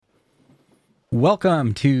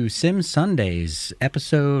Welcome to Sim Sundays,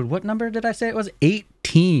 episode, what number did I say it was?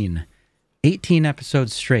 18. 18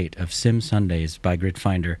 episodes straight of Sim Sundays by Grid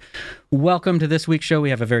Finder. Welcome to this week's show. We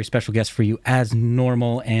have a very special guest for you as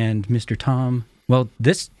normal, and Mr. Thom. Well,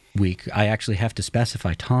 this week I actually have to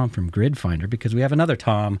specify Thom from Grid Finder because we have another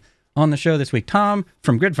Thom on the show this week. Thom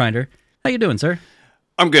from Grid Finder. How you doing, sir?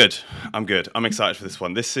 I'm good. I'm excited for this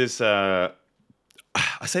one. This is...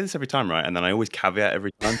 I say this every time, right? And then I always caveat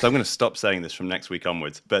every time. So I'm going to stop saying this from next week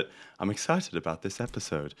onwards. But I'm excited about this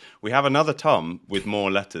episode. We have another Thom with more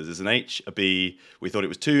letters. There's an H, a B. We thought it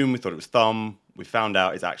was Toom. We thought it was Thom. We found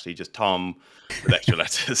out it's actually just Thom with extra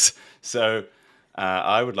letters. So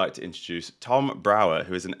I would like to introduce Thom Brouwer,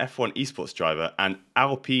 who is an F1 Esports driver and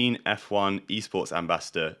Alpine F1 Esports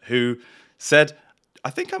Ambassador, who said, I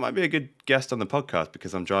think I might be a good guest on the podcast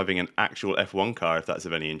because I'm driving an actual F1 car, if that's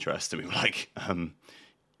of any interest. And we were like,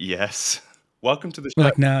 yes. Welcome to the show. We're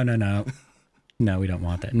like, no. No, we don't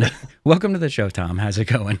want that. No. Welcome to the show, Thom. How's it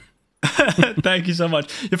going? Thank you so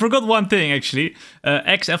much. You forgot one thing, actually.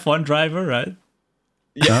 Ex-F1 driver, right?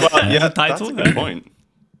 Yeah, well, yeah, title, that's a good point.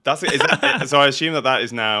 So I assume that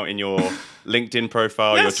is now in your LinkedIn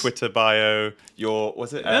profile, yes. Your Twitter bio,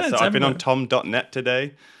 so I've been on tom.net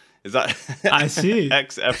today. Is that I see.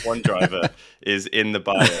 Ex-F1 driver is in the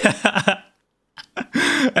bio.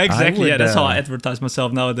 Exactly. Yeah, that's how I advertise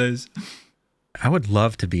myself nowadays. I would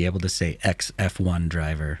love to be able to say Ex-F1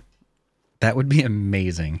 driver. That would be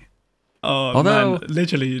amazing. Oh, man,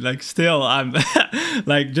 literally, still, I'm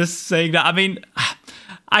just saying that. I mean,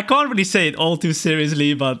 I can't really say it all too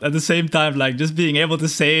seriously, but at the same time, just being able to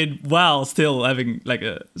say it while still having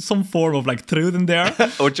some form of truth in there.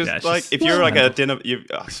 Or if you're at a dinner, do you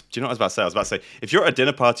know what I was about to say? I was about to say, if you're at a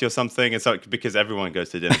dinner party or something, it's because everyone goes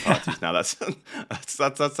to dinner parties now. That's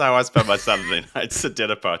how I spend my Saturday nights at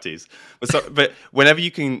dinner parties. But whenever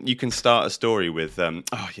you can start a story with,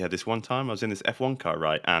 this one time I was in this F1 car,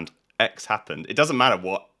 right, and X happened. It doesn't matter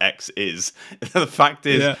what X is. The fact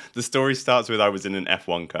is, The story starts with I was in an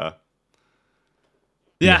F1 car.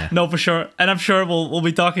 Yeah, no, for sure. And I'm sure we'll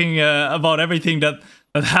be talking about everything that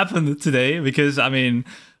happened today because, I mean,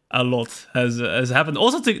 a lot has happened.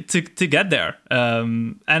 Also to get there.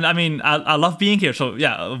 And I mean, I love being here. So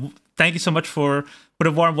yeah, thank you so much for the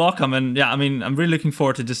warm welcome. And yeah, I mean, I'm really looking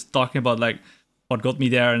forward to just talking about what got me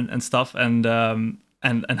there and stuff.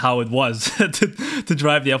 And how it was to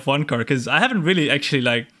drive the F1 car, because I haven't really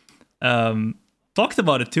actually talked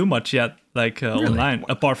about it too much yet, really? Online,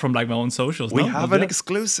 apart from my own socials. We have an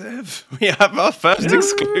exclusive. We have our first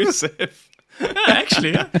exclusive.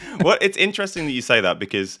 Actually, yeah. Well, it's interesting that you say that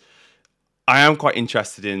because I am quite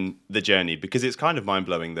interested in the journey, because it's kind of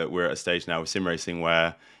mind-blowing that we're at a stage now with sim racing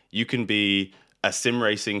where you can be a sim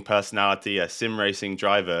racing personality, a sim racing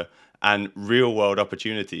driver, and real-world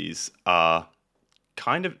opportunities are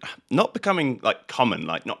kind of not becoming common,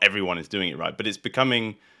 not everyone is doing it, right? But it's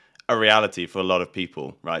becoming a reality for a lot of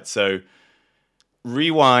people, right? So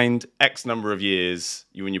rewind X number of years,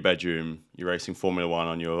 you're in your bedroom, you're racing Formula One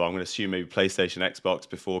on your, I'm going to assume maybe PlayStation, Xbox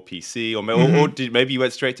before PC, or maybe you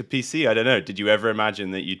went straight to PC. I don't know. Did you ever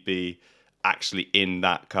imagine that you'd be actually in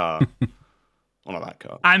that car? Well, not that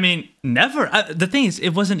car. I mean, never. The thing is,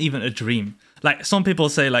 it wasn't even a dream. Some people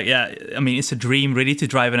say, it's a dream really to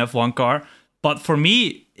drive an F1 car. But for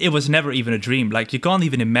me, it was never even a dream. You can't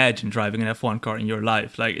even imagine driving an F1 car in your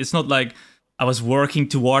life. It's not like I was working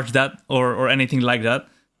towards that or anything like that.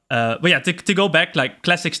 But yeah, to go back,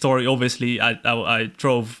 classic story, obviously, I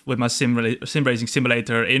drove with my sim racing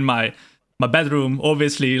simulator in my bedroom,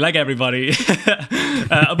 obviously, like everybody.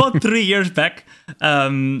 About 3 years back,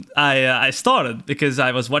 I started because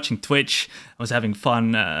I was watching Twitch. I was having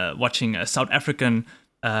fun watching a South African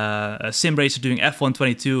a sim racer doing F1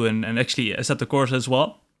 22 and actually Assetto Corsa as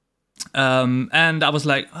well. And I was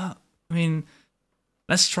like,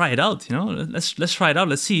 let's try it out, let's try it out.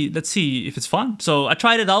 Let's see if it's fun. So I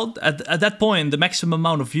tried it out. At that point, the maximum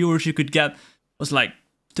amount of viewers you could get was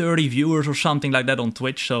 30 viewers or something like that on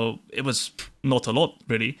Twitch. So it was not a lot,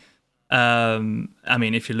 really.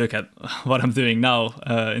 If you look at what I'm doing now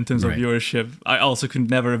in terms of viewership, I also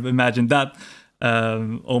could never have imagined that.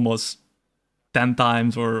 Almost 10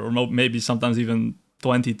 times or maybe sometimes even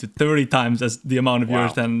 20 to 30 times as the amount of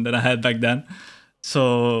viewers than I had back then.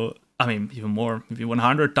 So, even more, maybe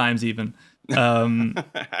 100 times even.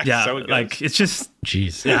 Yeah, so it's just...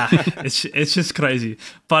 Jeez. Yeah, it's just crazy.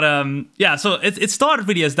 But so it started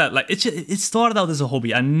really as that. It started out as a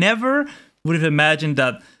hobby. I never would have imagined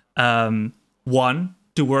that, to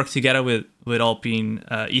work together with Alpine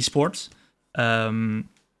Esports.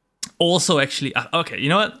 Also, actually... okay, you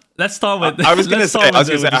know what? let's start with. I was going to say, I have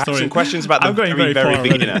story. some questions about the I'm going very very far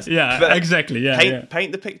beginners. Yeah, But exactly. Yeah,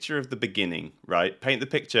 paint the picture of the beginning, right? Paint the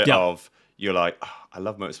picture of you're like, oh, I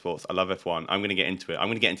love motorsports, I love F1. I'm going to get into it. I'm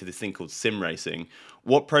going to get into this thing called sim racing.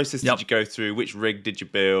 What process did you go through? Which rig did you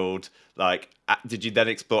build? Like, did you then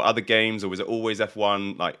explore other games, or was it always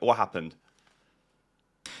F1? Like, what happened?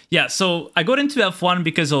 Yeah, so I got into F1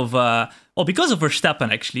 because of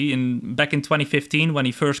Verstappen, actually, back in 2015 when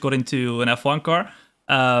he first got into an F1 car.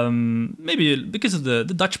 Maybe because of the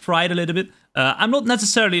Dutch pride a little bit. I'm not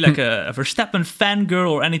necessarily like a Verstappen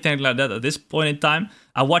fangirl or anything like that at this point in time.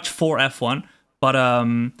 I watch for F1, but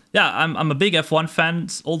I'm a big F1 fan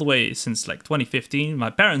all the way since like 2015. My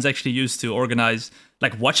parents actually used to organize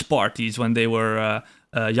like watch parties when they were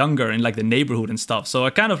younger in like the neighborhood and stuff. So I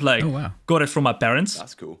kind of like got it from my parents.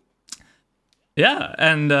 That's cool. Yeah,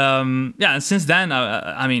 and since then,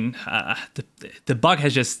 the bug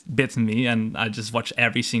has just bitten me, and I just watch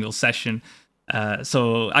every single session.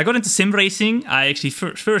 So I got into sim racing. I actually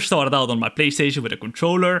first started out on my PlayStation with a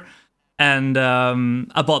controller, and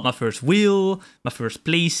I bought my first wheel, my first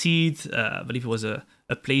playseat. I believe it was a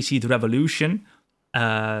playseat Revolution.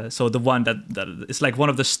 So the one that is like one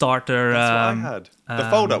of the starter. That's what I had. The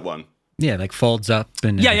fold-up one. Yeah, like folds up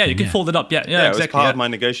and you can fold it up. Yeah, it exactly. was part of my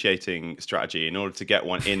negotiating strategy. In order to get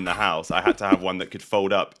one in the house, I had to have one that could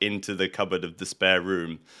fold up into the cupboard of the spare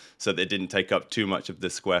room, so that it didn't take up too much of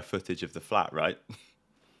the square footage of the flat. Right?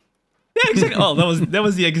 Yeah, exactly. Oh, that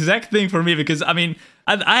was the exact thing for me, because I mean,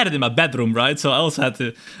 I had it in my bedroom, right? So I also had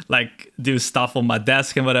to like do stuff on my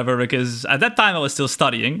desk and whatever, because at that time I was still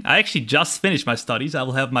studying. I actually just finished my studies. I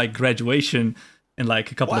will have my graduation in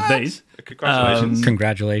like a couple of days. Congratulations.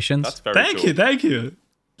 Congratulations. That's very cool. Thank you.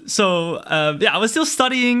 So I was still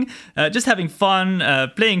studying, just having fun,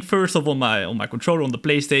 playing first off on my controller on the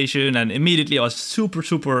PlayStation, and immediately I was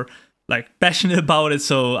super like passionate about it.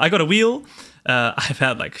 So I got a wheel. I've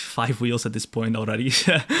had like 5 wheels at this point already.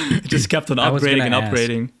 Just kept on upgrading and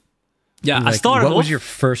upgrading. Yeah, like, I started. What was your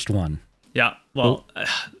first one? Yeah, well,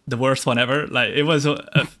 the worst one ever. Like, it was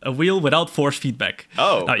a wheel without force feedback.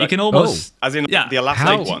 Oh, now, you can almost as in the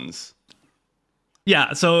elastic ones.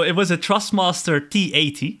 Yeah, so it was a Trustmaster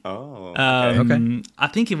T80. Oh, okay. I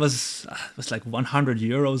think it was like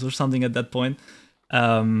 €100 or something at that point.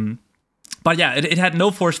 But yeah, it had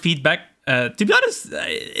no force feedback. To be honest,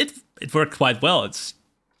 it worked quite well.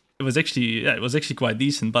 It was actually quite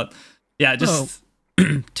decent. But yeah, just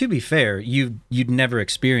to be fair, you'd never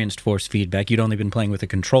experienced force feedback. You'd only been playing with a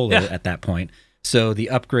controller at that point. So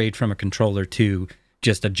the upgrade from a controller to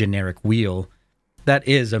just a generic wheel, that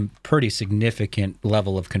is a pretty significant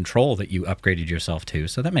level of control that you upgraded yourself to.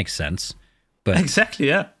 So that makes sense. But exactly,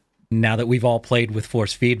 yeah. Now that we've all played with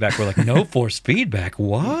force feedback, we're like, no force feedback?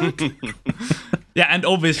 What? Yeah, and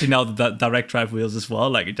obviously now the direct drive wheels as well,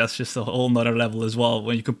 like that's just a whole nother level as well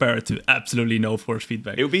when you compare it to absolutely no force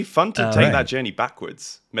feedback. It would be fun to take that journey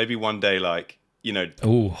backwards. Maybe one day, like, you know,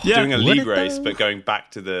 doing a league race, but going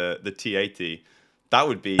back to the T80. That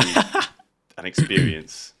would be an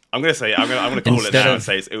experience. I'm going to call it now and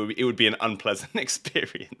say it would be an unpleasant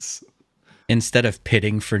experience. Instead of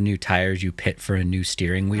pitting for new tires, you pit for a new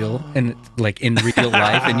steering wheel, and like in real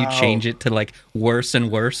life, and you change it to like worse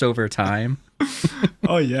and worse over time.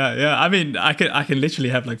 Oh yeah. I mean, I can literally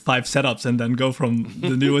have like 5 setups and then go from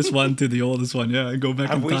the newest one to the oldest one. Yeah, and go back.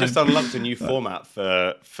 Have we just unlocked a new format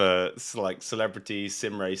for like celebrity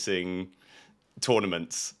sim racing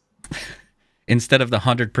tournaments? Instead of the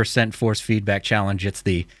 100% force feedback challenge, it's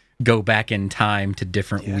the go back in time to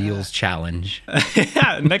different wheels challenge.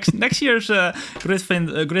 Yeah, next year's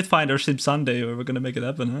Grid Finder Sim Sunday, we're gonna make it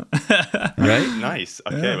happen, huh? Right? Nice.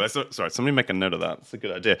 Okay, well, sorry, somebody make a note of that. That's a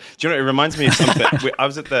good idea. Do you know? It reminds me of something. I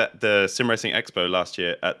was at the Sim Racing Expo last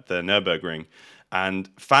year at the Nürburgring,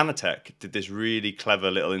 and Fanatec did this really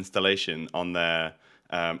clever little installation on their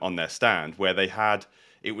stand where they had,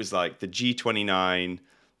 it was like the G29,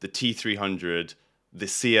 the T300, the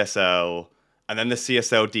CSL, and then the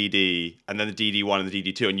CSL DD, and then the DD1 and the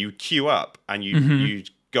DD2, and you queue up and you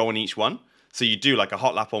go on each one. So you do like a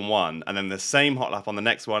hot lap on one, and then the same hot lap on the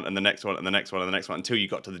next one, and the next one, and the next one, and the next one, until you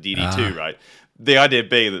got to the DD2, right? The idea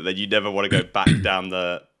being that you never want to go back down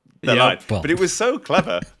the line. Well. But it was so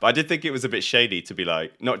clever. But I did think it was a bit shady to be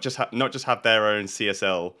like, not just have their own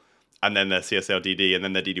CSL, and then their CSL DD, and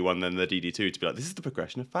then their DD1, and then their DD2, to be like, this is the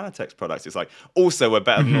progression of Fanatec's products. It's like, also, we're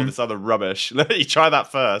better than all this other rubbish. You try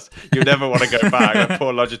that first, you'll never want to go back. Like,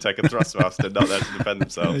 poor Logitech and Thrustmaster not there to defend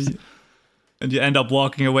themselves. And you end up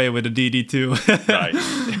walking away with a DD2. Right.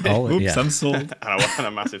 Oops, I'm sold. And I want a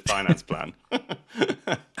massive finance plan. But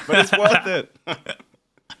it's worth it.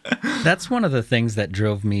 That's one of the things that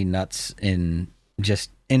drove me nuts in just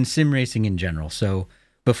in sim racing in general. So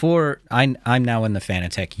before I'm now in the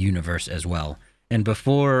Fanatec universe as well, and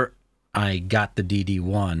before I got the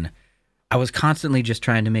DD1, I was constantly just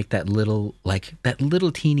trying to make that little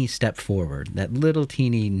teeny step forward, that little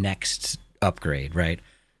teeny next upgrade, right?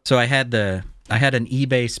 So I had an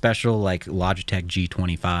eBay special like Logitech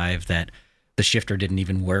G25 that the shifter didn't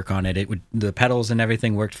even work on it. The pedals and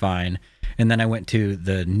everything worked fine. And then I went to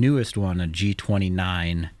the newest one, a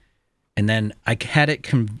G29, and then I had it.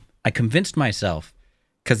 I convinced myself,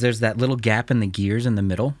 because there's that little gap in the gears in the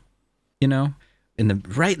middle,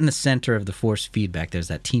 right in the center of the force feedback. There's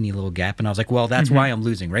that teeny little gap, and I was like, well, that's why I'm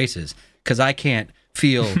losing races, because I can't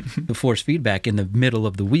feel the force feedback in the middle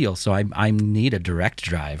of the wheel. So I need a direct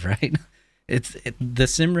drive, right? The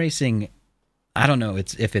sim racing. I don't know.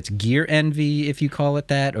 If it's gear envy, if you call it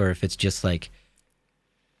that, or if it's just like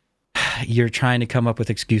you're trying to come up with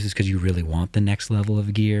excuses because you really want the next level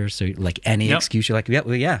of gear. So like any excuse, you're like,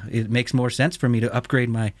 it makes more sense for me to upgrade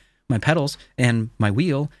my pedals and my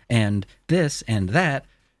wheel and this and that.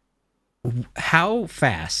 How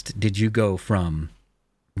fast did you go from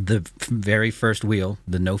the very first wheel,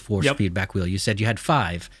 the no force feedback wheel? You said you had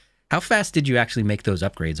 5. How fast did you actually make those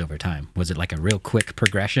upgrades over time? Was it like a real quick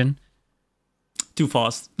progression? Too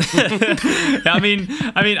fast. I mean,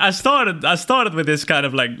 I started with this kind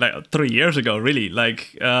of like 3 years ago, really.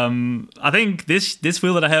 Like, I think this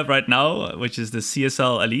wheel that I have right now, which is the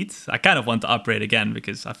CSL Elite, I kind of want to upgrade again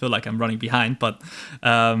because I feel like I'm running behind. But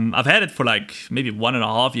I've had it for like maybe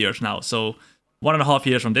 1.5 years now. So 1.5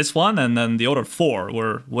 years from this one, and then the other 4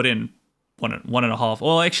 were within one and a half.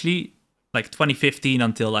 Well, actually, like 2015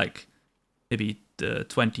 until like maybe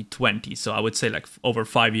 2020. So I would say like over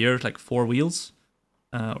 5 years, like 4 wheels.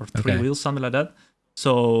 Or 3 wheels, something like that.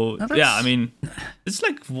 So yeah, I mean, it's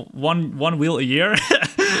like one wheel a year.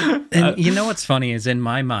 And you know what's funny is in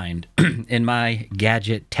my mind, in my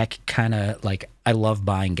gadget tech kind of like, I love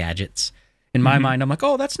buying gadgets. In my mind, I'm like,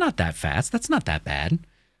 oh, that's not that fast. That's not that bad.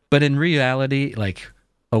 But in reality, like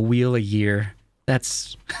a wheel a year,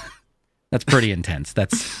 that's pretty intense.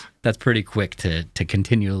 That's pretty quick to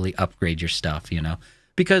continually upgrade your stuff,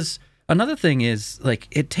 because another thing is, like,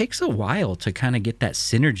 it takes a while to kind of get that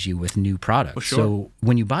synergy with new products. For sure. So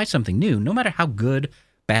when you buy something new, no matter how good,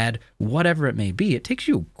 bad, whatever it may be, it takes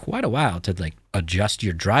you quite a while to, like, adjust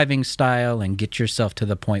your driving style and get yourself to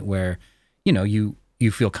the point where,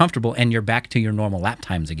 you feel comfortable and you're back to your normal lap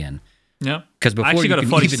times again. Yeah. Because before I actually got a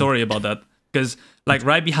funny story about that. Because, like,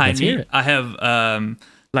 right behind me, I have, I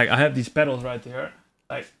have these pedals right there.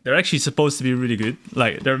 Like, they're actually supposed to be really good.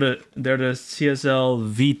 Like, they're the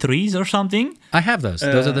CSL V3s or something. I have those.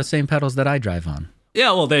 Those are the same pedals that I drive on.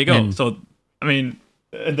 Yeah, well, there you go. So, I mean,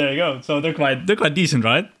 there you go. So they're quite decent,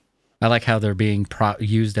 right? I like how they're being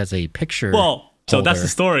used as a picture. Well, so holder. that's the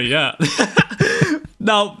story. Yeah.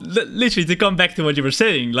 Now, literally, to come back to what you were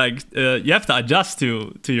saying, like, you have to adjust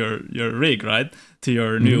to your rig, right? To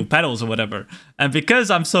your new pedals or whatever. And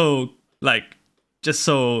because I'm so like, just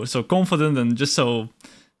so confident and just so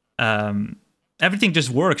everything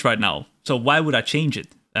just works right now. So why would I change it?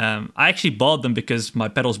 I actually bought them because my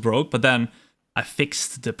pedals broke, but then I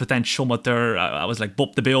fixed the potentiometer. I was like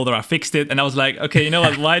Bob the Builder. I fixed it, and I was like, okay, you know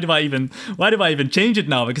what? Why do I even change it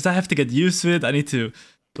now? Because I have to get used to it. I need to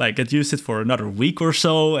like get used to it for another week or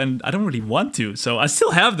so, and I don't really want to. So I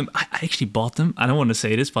still have them. I actually bought them. I don't want to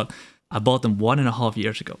say this, but I bought them 1.5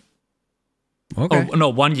 years ago. Okay. Oh no,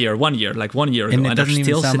 1 year, like 1 year ago, and it doesn't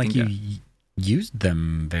even sound like there. you used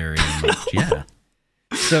them very much. Yeah.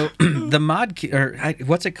 So the mod kit, or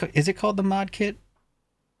what's it? Is it called the mod kit?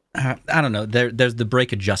 I don't know. There's the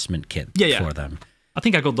brake adjustment kit for them. I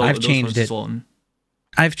think I got those. I've changed it. As well.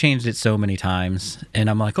 I've changed it so many times, and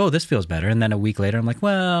I'm like, oh, this feels better. And then a week later, I'm like,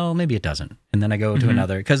 well, maybe it doesn't. And then I go to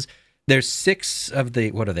another, because there's 6 of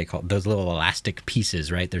the, what are they called? Those little elastic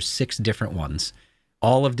pieces, right? There's 6 different ones,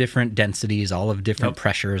 all of different densities, all of different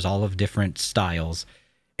pressures, all of different styles.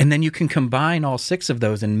 And then you can combine all 6 of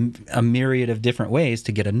those in a myriad of different ways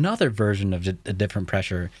to get another version of a different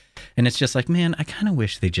pressure. And it's just like, man, I kind of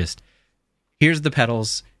wish they just, here's the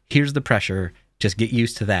pedals, here's the pressure, just get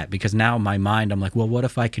used to that. Because now in my mind, I'm like, well, what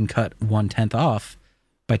if I can cut 1/10 off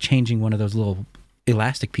by changing one of those little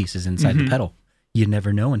elastic pieces inside the pedal? You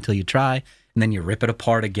never know until you try. And then you rip it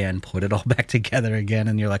apart again, put it all back together again.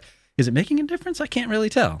 And you're like, is it making a difference? I can't really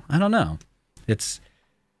tell. I don't know. It's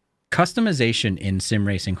customization in sim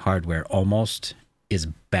racing hardware almost is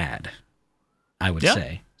bad, I would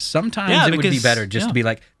say. Sometimes it would be better just to be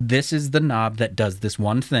like, this is the knob that does this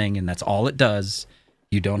one thing, and that's all it does.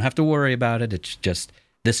 You don't have to worry about it. It's just,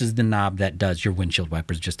 this is the knob that does your windshield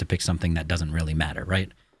wipers, just to pick something that doesn't really matter,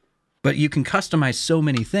 right? But you can customize so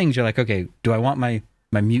many things. You're like, okay, do I want my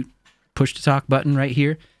my mute push to talk button right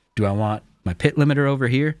here? Do I want my pit limiter over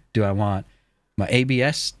here? Do I want my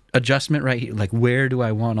ABS adjustment right here? Like, where do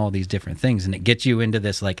I want all these different things? And it gets you into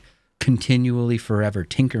this like continually forever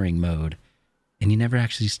tinkering mode, and you never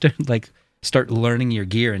actually start learning your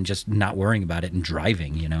gear and just not worrying about it and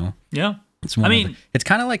driving, you know? Yeah. It's it's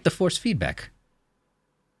kind of like the force feedback.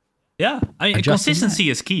 Yeah. I mean, consistency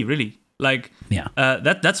is key, really. Like, yeah.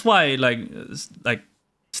 That's why like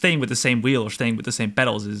staying with the same wheel or staying with the same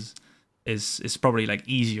pedals is probably like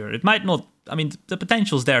easier. It might not, I mean, the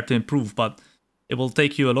potential's there to improve, but it will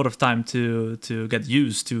take you a lot of time to get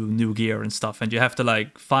used to new gear and stuff, and you have to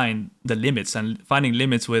like find the limits, and finding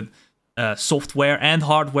limits with software and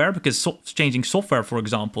hardware, because changing software, for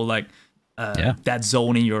example, like that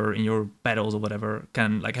zone in your pedals or whatever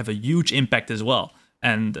can like have a huge impact as well,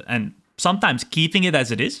 and sometimes keeping it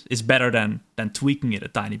as it is better than tweaking it a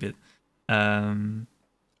tiny bit.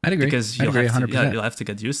 I'd agree. Because you'll have to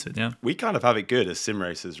get used to it. Yeah, we kind of have it good as sim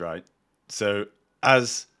racers, right? So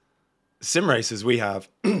as sim racers, we have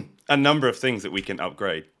a number of things that we can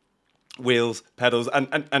upgrade: wheels, pedals,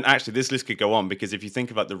 and actually this list could go on, because if you think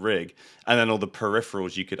about the rig and then all the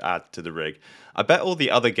peripherals you could add to the rig, I bet all the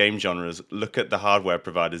other game genres look at the hardware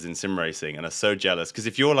providers in sim racing and are so jealous, because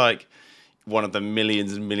if you're like one of the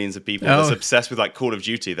millions and millions of people that's obsessed with like Call of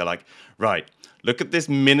Duty, they're like, right, look at this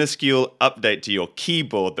minuscule update to your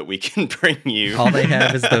keyboard that we can bring you. All they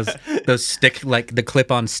have is those stick, like the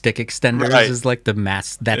clip-on stick extenders is like the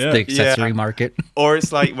mass. That's the accessory market. Or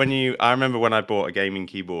it's like I remember when I bought a gaming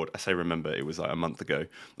keyboard. I say remember, it was like a month ago.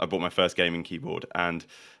 I bought my first gaming keyboard, and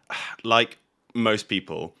like most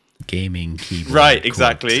people, gaming keyboard. Right,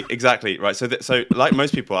 exactly. Right. So like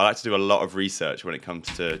most people, I like to do a lot of research when it comes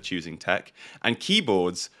to choosing tech, and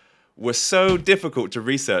keyboards were so difficult to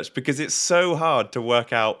research because it's so hard to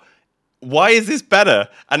work out why is this better?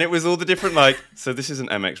 And it was all the different, like, so this is an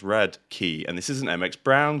MX red key, and this is an MX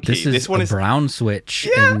brown key. This one is a brown switch.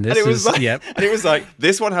 Yeah, and it was like,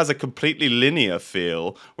 this one has a completely linear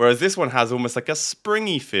feel, whereas this one has almost like a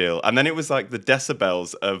springy feel. And then it was like the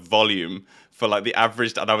decibels of volume for like the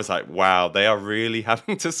average. And I was like, wow, they are really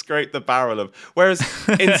having to scrape the barrel of. Whereas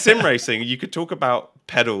in sim racing, you could talk about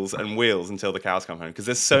pedals and wheels until the cows come home, because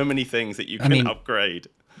there's so many things that you can upgrade.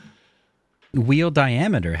 Wheel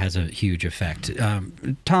diameter has a huge effect.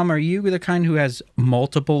 Tom, are you the kind who has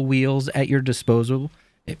multiple wheels at your disposal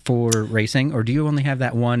for racing, or do you only have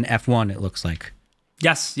that one F1, it looks like?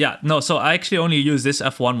 Yes, yeah. No, so I actually only use this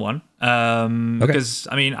F1 one because,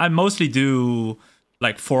 I mean, I mostly do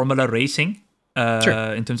like formula racing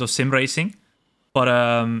in terms of sim racing. But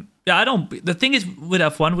I don't... The thing is with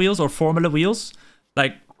F1 wheels or formula wheels,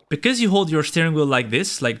 like, because you hold your steering wheel like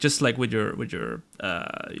this, like just like with your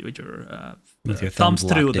thumbs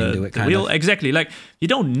through the wheel, exactly. Like, you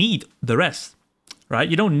don't need the rest, right?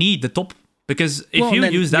 You don't need the top, because if you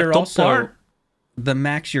use that top part, the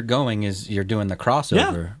max you're going is you're doing the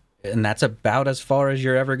crossover, and that's about as far as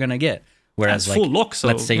you're ever gonna get. Whereas, like, full lock, so,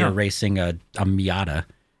 let's say you're racing a Miata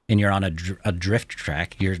and you're on a drift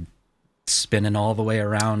track, you're spinning all the way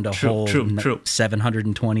around a whole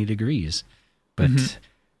 720 degrees, but.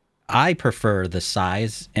 I prefer the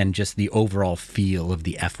size and just the overall feel of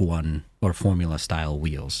the F1 or Formula style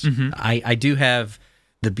wheels. I do have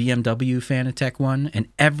the BMW Fanatec one, and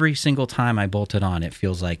every single time I bolt it on, it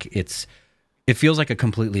feels like a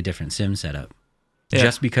completely different sim setup. Yeah.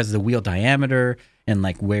 Just because the wheel diameter and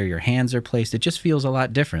like where your hands are placed, it just feels a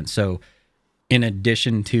lot different. So in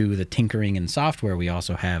addition to the tinkering and software, we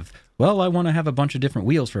also have, I want to have a bunch of different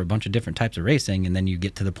wheels for a bunch of different types of racing, and then you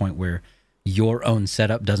get to the point where your own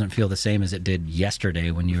setup doesn't feel the same as it did yesterday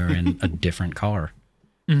when you were in a different car.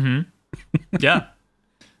 Yeah,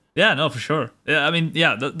 no, for sure. Yeah, I mean,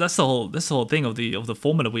 that's the whole thing of the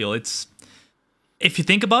Formula wheel. It's, if you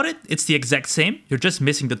think about it, it's the exact same. You're just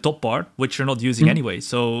missing the top part, which you're not using anyway.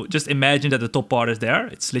 So just imagine that the top part is there.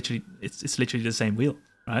 It's literally the same wheel,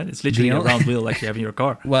 right? It's literally a round wheel like you have in your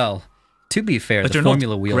car. Well, to be fair, the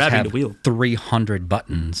Formula wheels have 300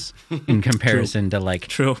 buttons in comparison to like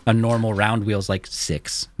a normal round wheel's like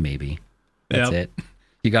 6, maybe. That's it.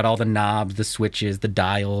 You got all the knobs, the switches, the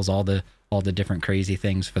dials, all the different crazy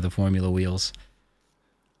things for the Formula wheels.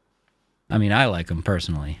 I mean, I like them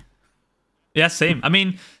personally. Yeah, same. I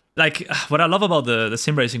mean, like, what I love about the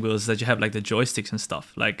sim racing wheels is that you have like the joysticks and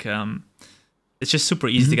stuff. Like, it's just super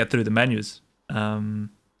easy to get through the menus.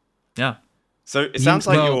 Yeah. So it sounds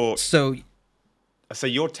like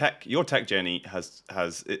your tech journey has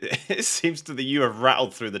it seems to that you have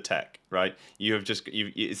rattled through the tech, right?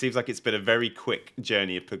 It seems like it's been a very quick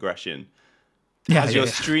journey of progression. Has your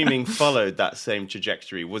streaming followed that same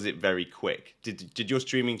trajectory? Was it very quick? Did your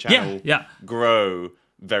streaming channel grow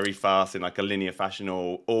very fast in like a linear fashion,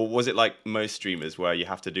 or was it like most streamers where you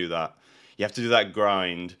have to do that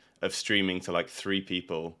grind of streaming to like 3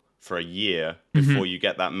 people for a year before you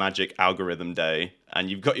get that magic algorithm day and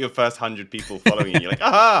you've got your first 100 people following you, you're like,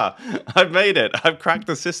 aha, I've made it, I've cracked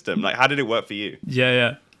the system. Like, how did it work for you?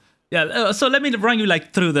 Yeah. So let me run you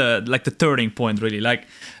like through the turning point, really. Like,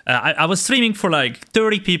 I was streaming for like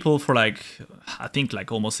 30 people for like, I think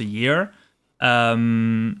like almost a year.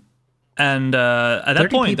 And at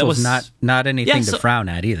that point, that was not anything to frown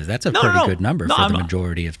at either. That's a pretty good number for the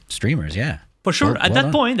majority of streamers. Yeah, for sure. At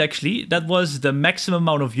that point, actually, that was the maximum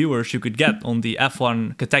amount of viewers you could get on the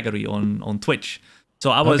F1 category on Twitch.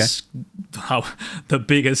 So I was the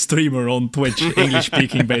biggest streamer on Twitch, English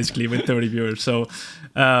speaking, basically, with 30 viewers. So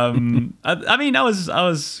I mean, I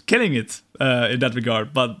was killing it in that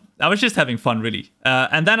regard, but I was just having fun, really.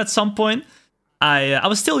 And then at some point, I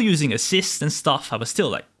was still using assists and stuff. I was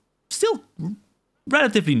still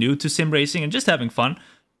relatively new to sim racing and just having fun.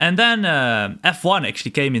 And then F1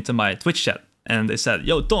 actually came into my Twitch chat and they said,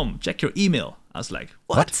 "Yo, Tom, check your email." I was like,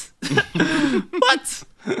 "What?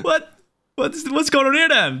 What's going on here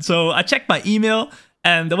then?" So I checked my email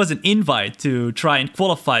and there was an invite to try and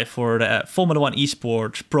qualify for the Formula 1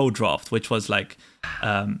 Esports Pro Draft, which was like,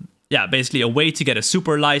 basically a way to get a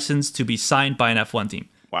super license to be signed by an F1 team.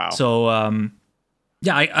 Wow. So,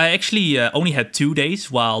 I actually only had 2 days,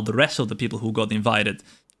 while the rest of the people who got invited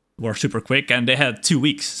were super quick, and they had 2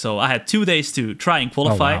 weeks. So I had 2 days to try and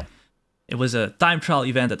qualify. Oh, wow. It was a time trial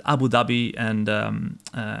event at Abu Dhabi and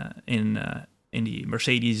in the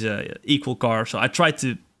Mercedes equal car. So I tried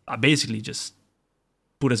to basically just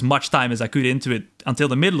put as much time as I could into it until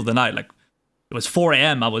the middle of the night. Like, it was 4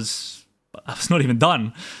 a.m. I was not even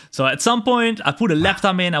done. So at some point, I put a lap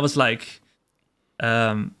time in. I was like,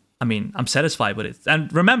 I'm satisfied with it.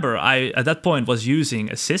 And remember, I at that point was using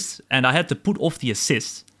assists, and I had to put off the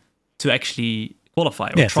assists to actually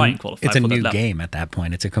qualify or try and qualify. It's a new game at that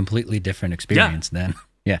point. It's a completely different experience then.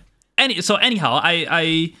 Yeah. Anyhow,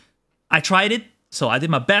 I tried it. So I did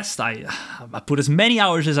my best. I put as many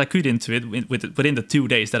hours as I could into it within the 2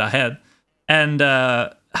 days that I had. And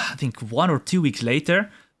I think 1 or 2 weeks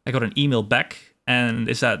later, I got an email back, and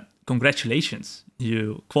it said, "Congratulations,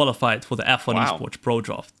 you qualified for the F1 Esports Pro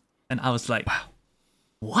Draft." And I was like, "Wow,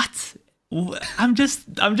 what? I'm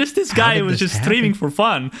just this guy who was just streaming for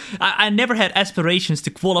fun." I never had aspirations to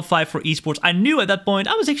qualify for esports. I knew at that point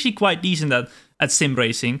I was actually quite decent at sim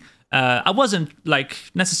racing. I wasn't like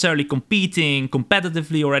necessarily competing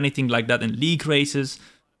competitively or anything like that in league races,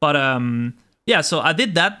 but so I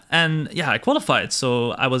did that, and I qualified.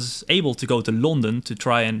 So I was able to go to London to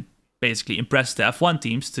try and basically impress the F1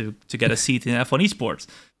 teams to get a seat in F1 Esports.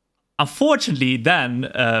 Unfortunately, then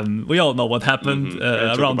we all know what happened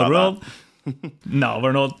around the world. No,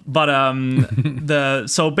 we're not. But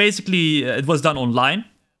so basically, it was done online,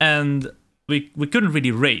 and we couldn't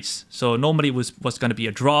really race. So normally it was going to be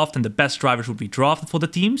a draft, and the best drivers would be drafted for the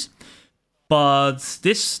teams. But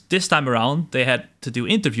this time around, they had to do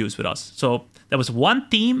interviews with us. So there was one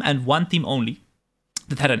team and one team only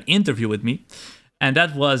that had an interview with me, and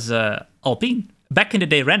that was Alpine. Back in the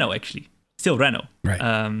day, Renault, actually. Still Renault. Right.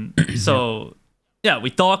 So, we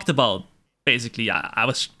talked about, basically, I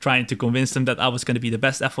was trying to convince them that I was going to be the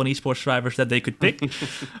best F1 esports drivers that they could pick.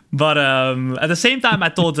 But at the same time, I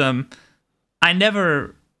told them, I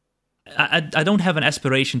don't have an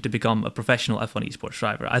aspiration to become a professional F1 esports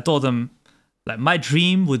driver. I told them, like, my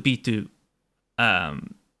dream would be to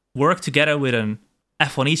work together with an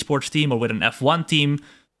F1 esports team or with an F1 team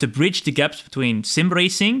to bridge the gaps between sim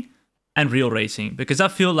racing and real racing, because I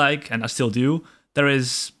feel like, and I still do, there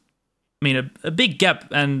is, a big gap,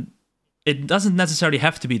 and it doesn't necessarily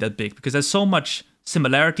have to be that big, because there's so much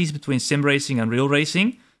similarities between sim racing and real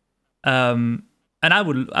racing. And I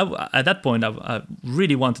at that point, I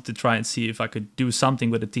really wanted to try and see if I could do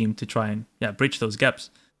something with the team to try and bridge those gaps.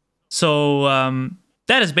 So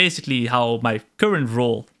that is basically how my current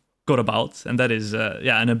role got about, and that is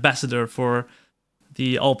an ambassador for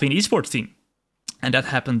the Alpine Esports team. And that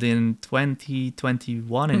happened in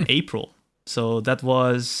 2021 in April. So that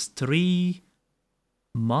was 3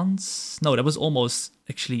 months. No, that was almost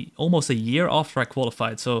a year after I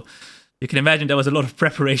qualified. So you can imagine there was a lot of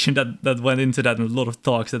preparation that went into that, and a lot of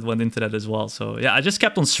talks that went into that as well. So I just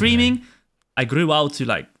kept on streaming. Right. I grew out to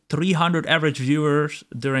like 300 average viewers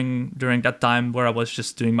during that time where I was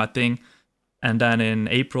just doing my thing. And then in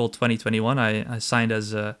April 2021, I signed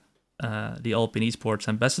as the Alpine Esports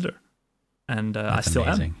Ambassador. And I still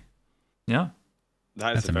am. Yeah.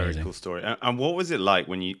 That is That's a very amazing. cool story. And what was it like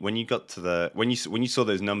when you got to when you saw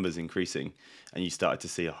those numbers increasing and you started to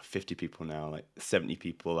see 50 people now, like 70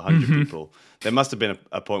 people, 100 people? There must have been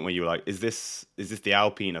a point where you were like, is this the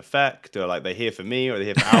Alpine effect, or like they're here for me, or they're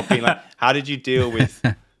here for Alpine? Like, how did you deal with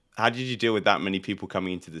that many people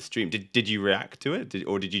coming into the stream? Did you react to it,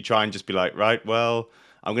 or did you try and just be like, right, well,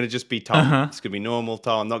 I'm going to just be Tom. It's going to be normal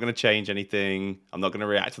Tom. I'm not going to change anything. I'm not going to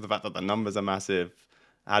react to the fact that the numbers are massive.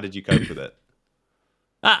 How did you cope with it?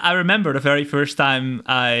 I remember the very first time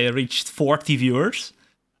I reached 40 viewers.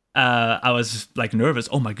 I was like nervous.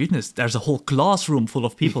 Oh my goodness, there's a whole classroom full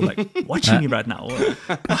of people like watching me right now.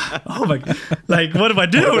 Oh my, like what do I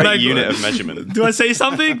do? Like unit of measurement. Do I say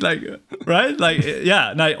something? Like, right? Like,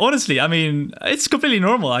 yeah. No, honestly, I mean, it's completely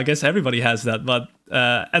normal. I guess everybody has that. But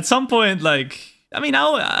at some point, like, I mean,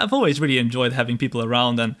 I've always really enjoyed having people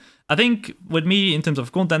around. And I think with me, in terms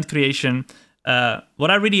of content creation,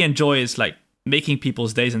 what I really enjoy is like making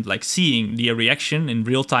people's days and like seeing their reaction in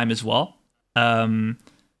real time as well.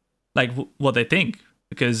 Like what they think,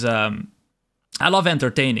 because I love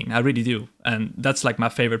entertaining. I really do, and that's like my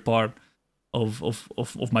favorite part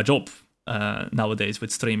of my job nowadays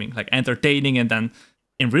with streaming. Like entertaining, and then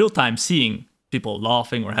in real time seeing people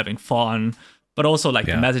laughing or having fun, but also like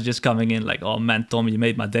the messages coming in, like, "Oh man, Tom, you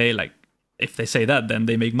made my day." Like if they say that, then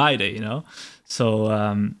they make my day, you know. So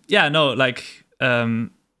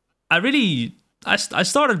I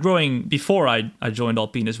started growing before I joined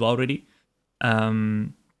Alpine as well, really.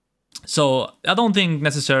 So I don't think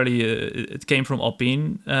necessarily it came from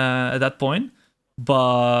Alpine at that point,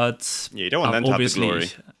 but you don't want them to have the glory.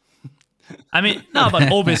 I mean, no,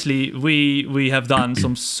 but obviously we have done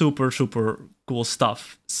some super cool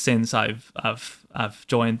stuff since I've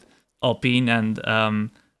joined Alpine, and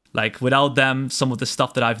like without them, some of the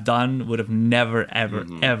stuff that I've done would have never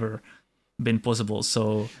ever been possible.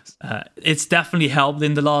 So it's definitely helped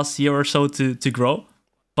in the last year or so to grow.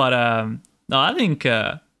 But no, I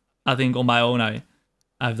think on my own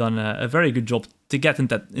I've done a very good job to get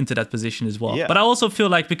into that position as well. Yeah. But I also feel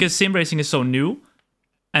like because sim racing is so new,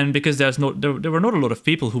 and because there were not a lot of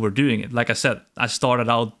people who were doing it. Like I said, I started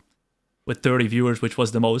out with 30 viewers, which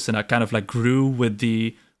was the most, and I kind of like grew with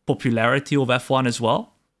the popularity of F1 as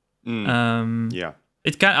well.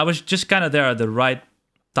 I was just kind of there at the right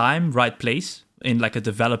time, right place in like a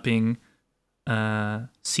developing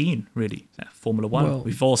scene, really. Formula One. Well,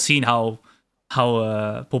 we've all seen how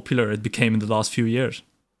popular it became in the last few years.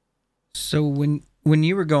 So when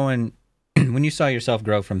you were going, when you saw yourself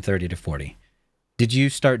grow from 30 to 40, did you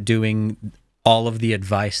start doing all of the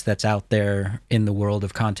advice that's out there in the world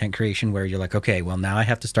of content creation, where you're like, okay, well, now I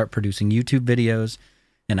have to start producing YouTube videos,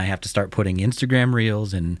 and I have to start putting Instagram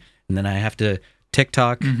reels, and then I have to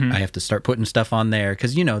TikTok, I have to start putting stuff on there,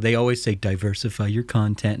 because, you know, they always say diversify your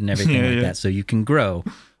content and everything that so you can grow.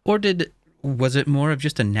 Or was it more of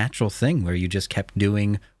just a natural thing where you just kept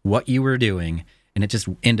doing what you were doing and it just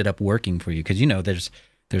ended up working for you? Because, you know, there's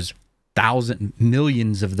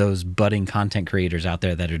millions of those budding content creators out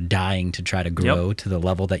there that are dying to try to grow to the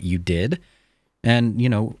level that you did. And, you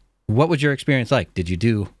know, what was your experience like? Did you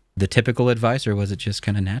do the typical advice, or was it just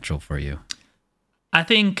kind of natural for you? I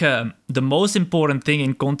think the most important thing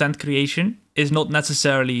in content creation is not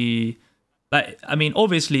necessarily... Like, I mean,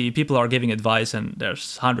 obviously, people are giving advice, and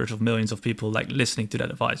there's hundreds of millions of people like listening to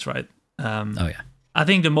that advice, right? I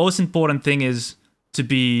think the most important thing is to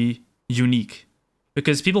be unique,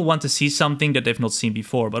 because people want to see something that they've not seen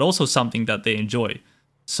before, but also something that they enjoy.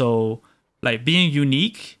 So, like, being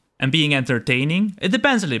unique and being entertaining, it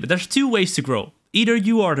depends a little bit. There's two ways to grow. Either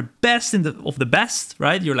you are the best of the best,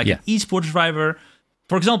 right? You're like an esports driver.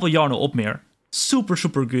 For example, Jarno Opmeer,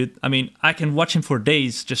 super good. I mean, I can watch him for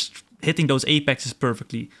days just hitting those apexes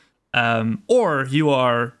perfectly. Or you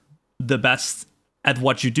are the best at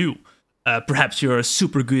what you do. Perhaps you're a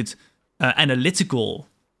super good analytical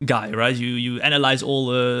guy, right? You analyze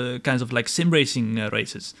all kinds of like sim racing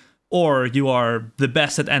races. Or you are the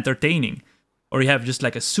best at entertaining. Or you have just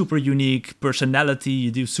like a super unique personality, you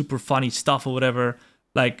do super funny stuff or whatever.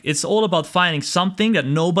 Like, it's all about finding something that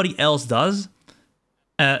nobody else does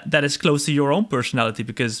that is close to your own personality.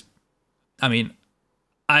 Because, I mean,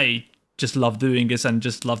 I just love doing this and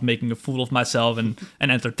just love making a fool of myself and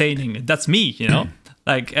entertaining. That's me, you know?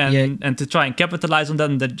 Like, and to try and capitalize on that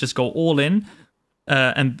and then just go all in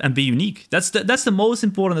and be unique. That's the most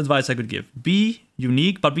important advice I could give. Be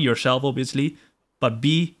unique, but be yourself, obviously. But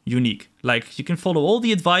be unique. Like, you can follow all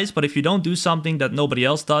the advice, but if you don't do something that nobody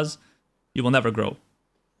else does, you will never grow.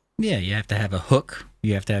 Yeah, you have to have a hook.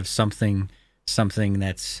 You have to have something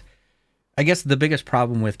that's... I guess the biggest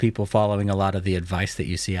problem with people following a lot of the advice that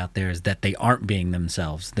you see out there is that they aren't being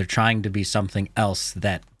themselves. They're trying to be something else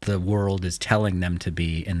that the world is telling them to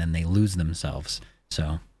be, and then they lose themselves.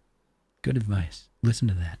 So, good advice. Listen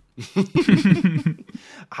to that.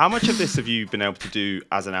 How much of this have you been able to do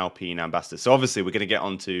as an Alpine ambassador? So obviously we're going to get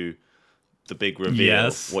onto the big reveal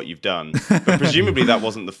of what you've done. But presumably that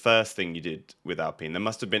wasn't the first thing you did with Alpine. There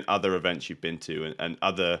must have been other events you've been to and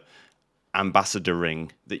other ambassadoring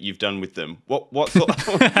that you've done with them. What sort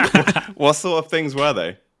of things were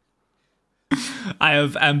they? I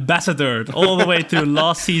have ambassadored all the way through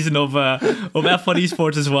last season of F1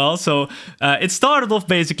 Esports as well. So it started off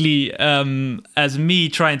basically as me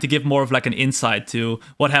trying to give more of like an insight to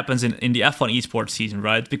what happens in the F1 Esports season,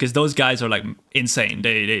 right? Because those guys are like insane.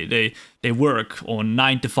 They work on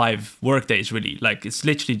 9 to 5 work days, really. Like it's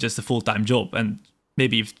literally just a full-time job, and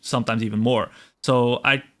maybe sometimes even more. So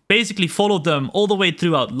I basically followed them all the way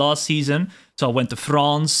throughout last season. So I went to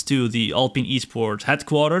France to the Alpine Esports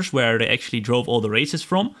headquarters where they actually drove all the races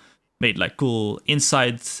from. Made like cool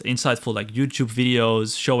insightful like YouTube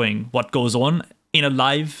videos showing what goes on in a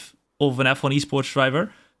life of an F1 Esports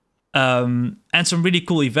driver. And some really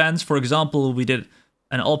cool events. For example, we did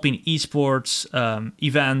an Alpine Esports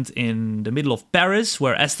event in the middle of Paris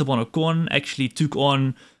where Esteban Ocon actually took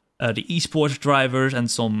on the esports drivers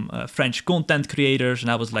and some French content creators,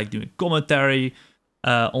 and I was like doing commentary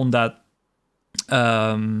on that.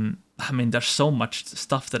 I mean, there's so much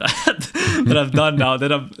stuff that I've done now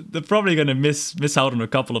that they're probably gonna miss out on a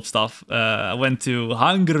couple of stuff. I went to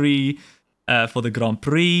Hungary for the Grand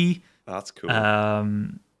Prix. That's cool.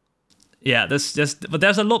 Yeah, but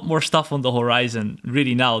there's a lot more stuff on the horizon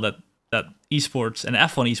really now that esports and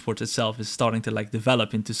F1 esports itself is starting to like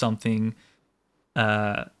develop into something.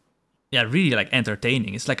 Really like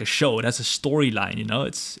entertaining. It's like a show. It has a storyline, you know.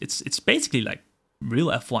 It's basically like real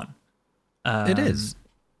F1. It is.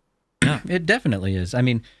 Yeah, it definitely is. I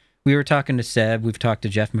mean, we were talking to Seb, we've talked to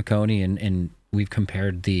Jeff McConey, and we've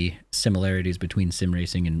compared the similarities between sim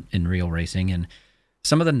racing and real racing, and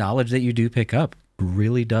some of the knowledge that you do pick up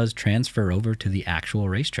really does transfer over to the actual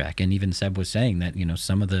racetrack. And even Seb was saying that, you know,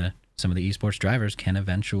 some of the esports drivers can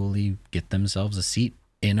eventually get themselves a seat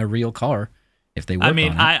in a real car if they work on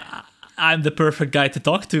it. I'm the perfect guy to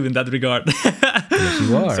talk to in that regard. Yes,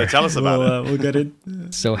 you are. So tell us about it. We'll get it.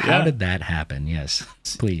 So how did that happen? Yes,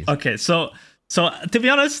 please. Okay, so to be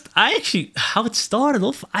honest, how it started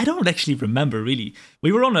off, I don't actually remember really.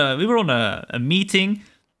 We were on a meeting,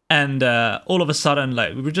 and all of a sudden,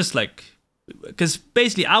 like we were just like, because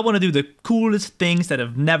basically I want to do the coolest things that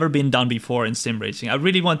have never been done before in sim racing. I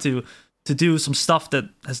really want to do some stuff that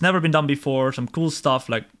has never been done before, some cool stuff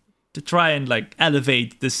like to try and like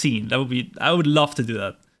elevate the scene. I would love to do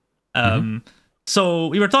that. So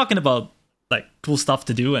we were talking about like cool stuff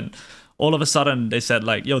to do, and all of a sudden they said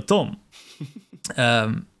like, "Yo, Tom,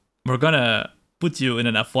 we're gonna put you in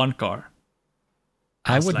an F1 car."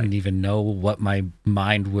 I wouldn't even know what my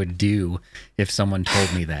mind would do if someone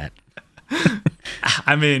told me that.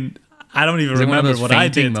 I mean, I don't even remember what I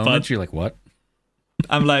did. Moments, but you're like, what?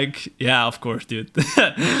 I'm like, yeah, of course, dude.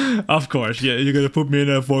 Of course, yeah, you're gonna put me in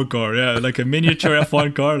an F1 car, yeah, like a miniature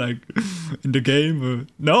F1 car, like in the game.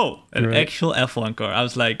 No, an actual F1 car. I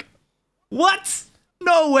was like, what?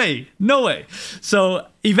 No way. So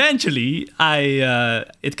eventually,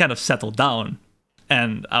 it kind of settled down,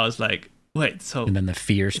 and I was like, wait, so. And then the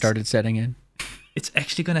fear started setting in. It's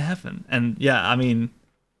actually gonna happen, and yeah, I mean,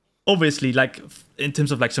 obviously, like in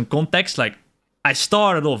terms of like some context, like. I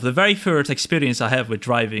started off, the very first experience I have with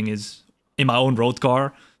driving is in my own road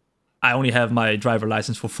car. I only have my driver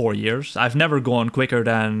license for 4 years. I've never gone quicker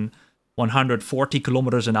than 140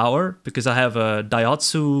 kilometers an hour because I have a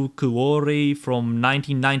Daihatsu Kuori from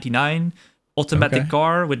 1999 automatic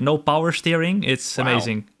car with no power steering. It's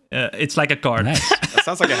amazing. It's like a car. Nice. That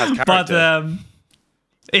sounds like it has character. But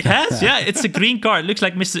it has, yeah. It's a green car. It looks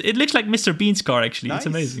like Mr. Bean's car, actually. Nice. It's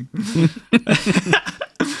amazing.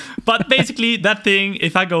 But basically, that thing,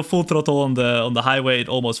 if I go full throttle on the highway, it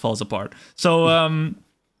almost falls apart. So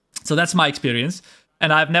so that's my experience.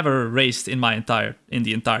 And I've never raced in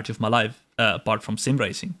the entirety of my life, apart from sim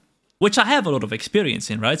racing, which I have a lot of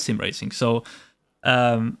experience in, right? Sim racing. So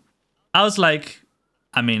I was like,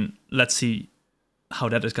 I mean, let's see how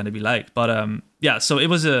that is going to be like. But yeah, so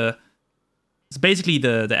it's basically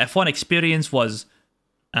the F1 experience was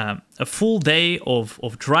a full day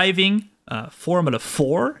of driving Formula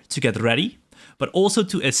 4 to get ready, but also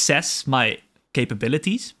to assess my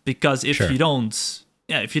capabilities, because if you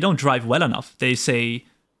don't drive well enough, they say,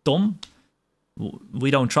 Tom,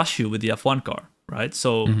 we don't trust you with the F1 car, right?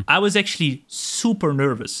 So I was actually super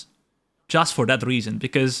nervous just for that reason,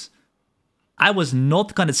 because I was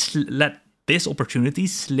not gonna let this opportunity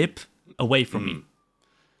slip away from me.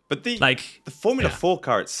 But the Formula 4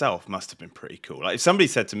 car itself must have been pretty cool. Like if somebody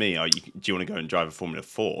said to me, do you want to go and drive a Formula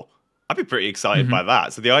 4? I'd be pretty excited by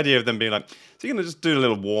that. So the idea of them being like, so you're going to just do a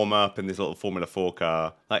little warm up in this little Formula 4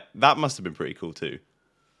 car, like that must have been pretty cool too.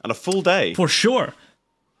 And a full day. For sure.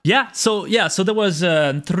 So there was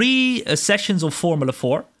 3 sessions of Formula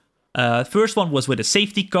 4. First one was with a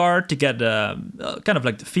safety car to get kind of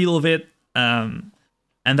like the feel of it. And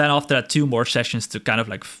then after that, 2 more sessions to kind of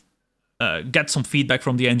like get some feedback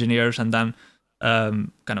from the engineers, and then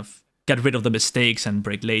kind of get rid of the mistakes and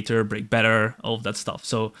brake later, brake better, all of that stuff.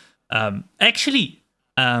 So actually,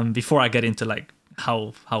 before I get into like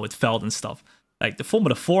how it felt and stuff, like the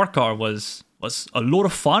Formula 4 car was a lot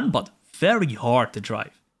of fun, but very hard to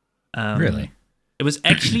drive. Really? It was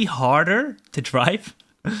actually harder to drive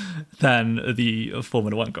than the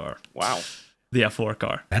Formula 1 car. Wow. The F4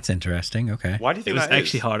 car. That's interesting. Okay. Why do you think it was that is?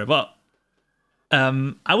 actually harder? Well,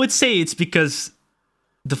 I would say it's because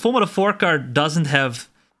the Formula 4 car doesn't have,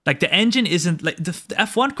 like, the engine isn't, like, the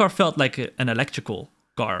F1 car felt like an electrical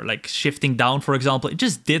car, like shifting down, for example. It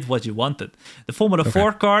just did what you wanted. The Formula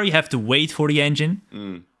 4 car, you have to wait for the engine.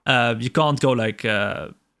 You can't go, like,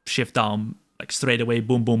 shift down, like, straight away,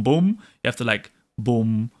 boom, boom, boom. You have to, like,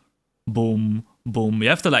 boom, boom, boom. You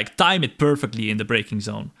have to, like, time it perfectly in the braking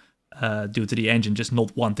zone due to the engine just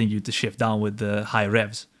not wanting you to shift down with the high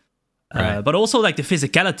revs. Right. But also like the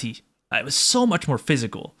physicality, it was so much more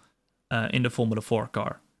physical in the Formula 4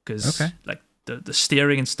 car because like the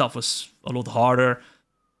steering and stuff was a lot harder.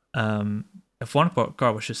 F1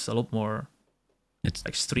 car was just a lot more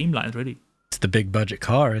like streamlined, really. It's the big budget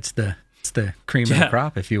car. It's the cream of the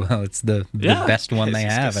crop, if you will. It's the best one they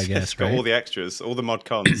have, I guess. It's got all the extras, all the mod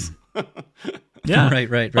cons.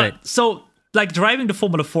 Right. But, so like driving the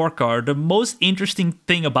Formula 4 car, the most interesting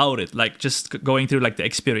thing about it, like just going through like the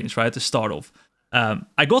experience, right, to start off,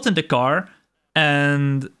 I got in the car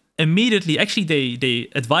and immediately, actually they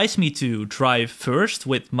advised me to drive first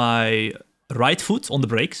with my right foot on the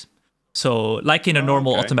brakes. So like in a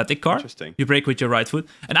normal automatic car, you brake with your right foot.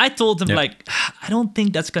 And I told them like, I don't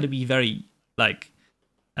think that's going to be very like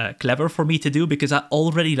clever for me to do because I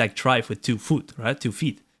already like drive with 2 feet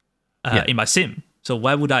in my sim. So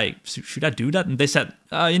why should I do that? And they said,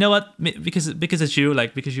 you know what? Because it's you,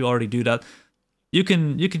 like because you already do that, you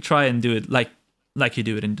can try and do it like you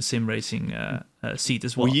do it in the sim racing seat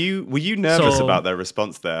as well. Were you nervous about their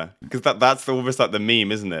response there? Because that's almost like the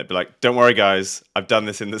meme, isn't it? But like, don't worry, guys, I've done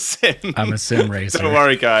this in the sim. I'm a sim racer. Don't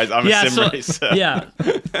worry, guys, I'm a sim racer. Yeah.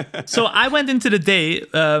 So I went into the day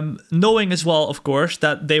knowing as well, of course,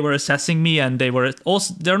 that they were assessing me, and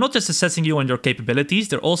they're not just assessing you on your capabilities,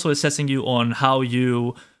 they're also assessing you on how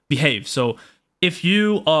you behave. So if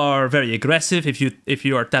you are very aggressive, if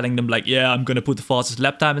you are telling them like, yeah, I'm gonna put the fastest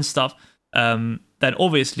lap time and stuff, then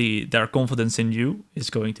obviously their confidence in you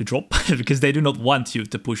is going to drop because they do not want you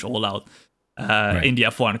to push all out in the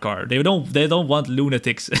F1 car. They don't want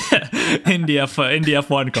lunatics in the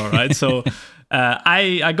F1 car, right? So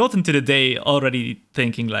I got into the day already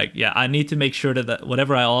thinking like, yeah, I need to make sure that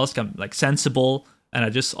whatever I ask, I'm like sensible, and I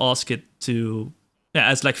just ask it to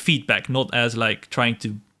as like feedback, not as like trying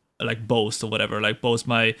to like boast or whatever, like boast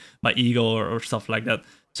my ego or stuff like that.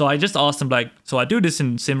 So I just asked them like, so I do this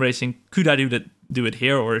in sim racing. Could I do it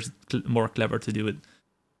here, or is it more clever to do it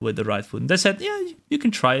with the right foot? And they said, yeah, you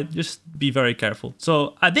can try it. Just be very careful.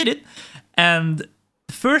 So I did it, and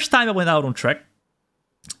the first time I went out on track,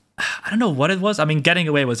 I don't know what it was. I mean, getting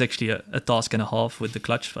away was actually a task and a half with the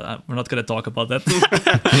clutch, but we're not going to talk about that.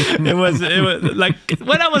 it was like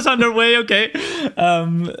when I was underway. Okay,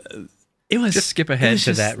 it was just skip ahead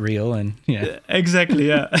to that reel and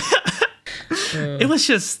exactly It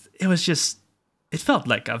felt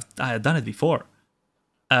like I had done it before.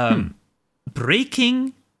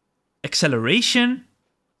 Braking, acceleration,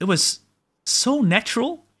 it was so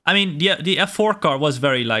natural. I mean, the F4 car was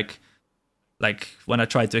very like when I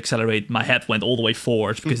tried to accelerate, my head went all the way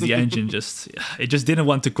forward because the engine just didn't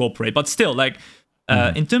want to cooperate. But still, like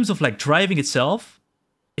in terms of like driving itself,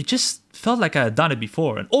 it just felt like I had done it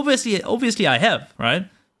before. And obviously I have, right,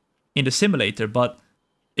 in the simulator, but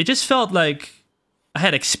it just felt like I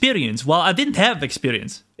had experience while I didn't have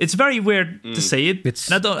experience. It's very weird to say it. It's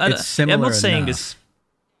similar. I'm not saying enough. this.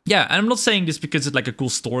 Yeah, and I'm not saying this because it's like a cool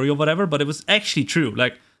story or whatever, but it was actually true.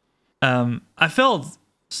 Like, I felt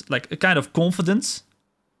like a kind of confidence.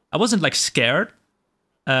 I wasn't like scared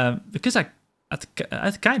because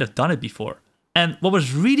I'd kind of done it before. And what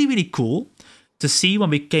was really, really cool to see when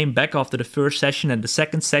we came back after the first session and the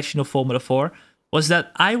second session of Formula 4 was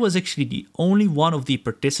that I was actually the only one of the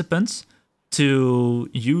participants to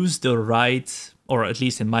use the right, or at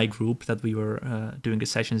least in my group that we were doing the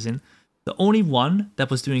sessions in, the only one that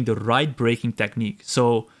was doing the right braking technique.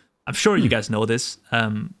 So I'm sure you guys know this,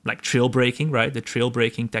 like trail braking, right? The trail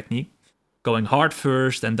braking technique, going hard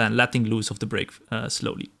first and then letting loose of the brake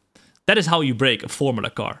slowly. That is how you brake a Formula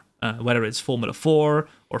car, whether it's Formula 4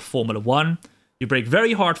 or Formula 1. You brake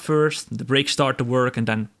very hard first, the brakes start to work, and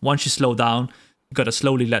then once you slow down, you gotta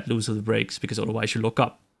slowly let loose of the brakes because otherwise you lock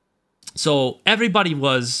up. So everybody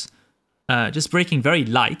was just braking very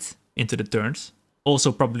light into the turns,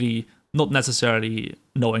 also probably not necessarily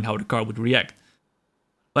knowing how the car would react.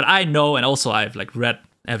 But I know, and also I've like read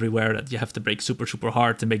everywhere that you have to brake super, super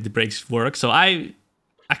hard to make the brakes work. So I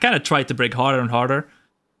kind of tried to brake harder and harder.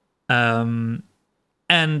 And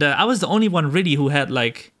I was the only one really who had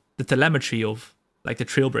like the telemetry of like the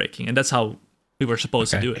trail braking, and that's how we were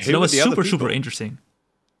supposed to do it. So that was super, super interesting.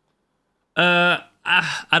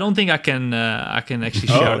 I don't think I can actually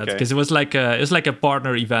share that because it was like a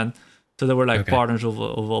partner event. So there were like partners of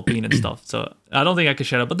Alpine and stuff. So I don't think I can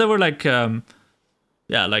share that. But there were like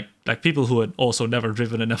like people who had also never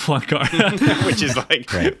driven an F1 car, which is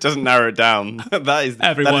like doesn't narrow it down. That is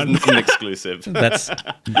everyone. That is non-exclusive. That's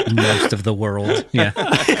most of the world. Yeah.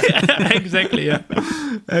 Exactly. Yeah.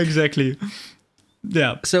 Exactly.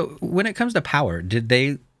 Yeah. So when it comes to power, did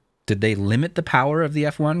they limit the power of the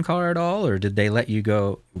F1 car at all, or did they let you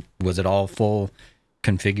go? Was it all full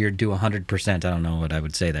configured to 100%? I don't know what I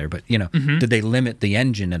would say there, but did they limit the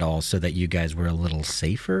engine at all so that you guys were a little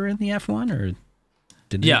safer in the F1, or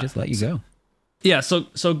did they just let you go? Yeah.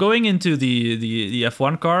 So going into the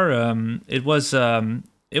F1 car, it was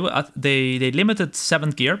they limited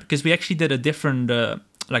 7th gear because we actually did a different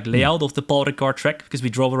layout of the Paul Ricard track because we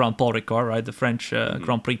drove around Paul Ricard, right, the French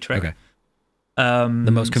Grand Prix track. Okay.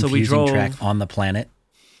 The most confusing track on the planet.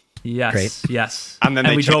 Yes, Great. Yes. And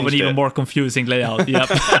then we drove an even more confusing layout. Yep.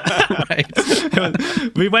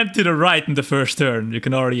 We went to the right in the first turn. You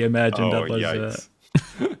can already imagine that was.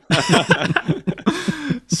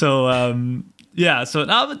 So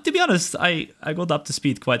now, to be honest, I got up to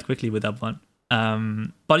speed quite quickly with that one.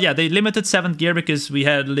 But yeah, they limited 7th gear because we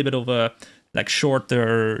had a little bit of a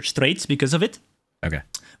shorter straights because of it. Okay.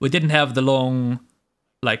 We didn't have the long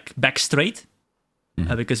back straight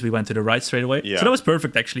because we went to the right straight away. Yeah. So that was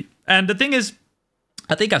perfect actually. And the thing is,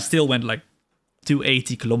 I think I still went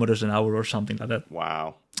 280 kilometers an hour or something like that.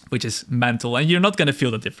 Wow. Which is mental, and you're not gonna feel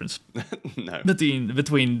the difference. No.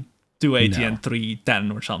 Between 280 and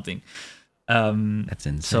 310 or something. That's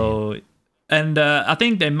insane. So, and I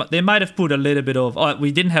think they might have put a little bit of. Oh,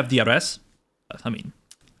 we didn't have DRS. I mean,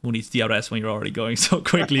 who needs DRS when you're already going so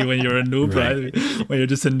quickly when you're a noob, right? When you're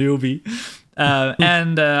just a newbie.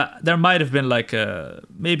 And there might have been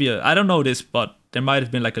I don't know this, but there might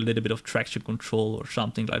have been a little bit of traction control or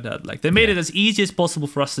something like that. They made it as easy as possible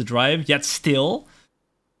for us to drive, yet still,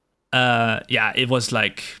 it was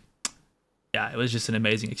it was just an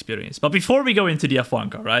amazing experience. But before we go into the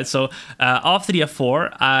F1 car, right? So after the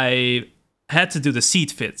F4, I had to do the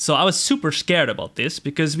seat fit. So I was super scared about this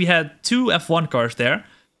because we had 2 F1 cars there,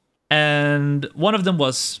 and one of them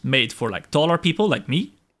was made for taller people like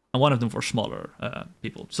me, and one of them for smaller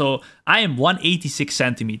people. So I am 186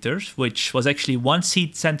 centimeters, which was actually 1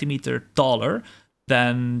 centimeter taller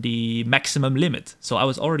than the maximum limit. So I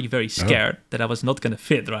was already very scared that I was not going to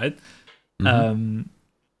fit, right? Mm-hmm.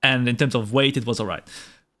 And in terms of weight, it was all right.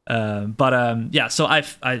 So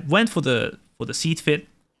I went for the seat fit,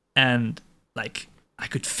 and I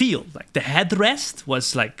could feel the headrest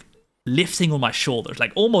was lifting on my shoulders,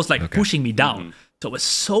 almost pushing me down. Mm-hmm. So it was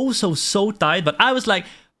so tight, but I was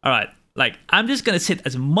all right, I'm just gonna sit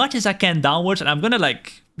as much as I can downwards, and I'm gonna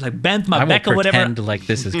bend my back or whatever. Pretend like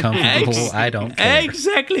this is comfortable. I don't care.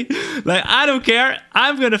 Exactly. I don't care.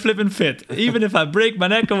 I'm gonna flip and fit, even if I break my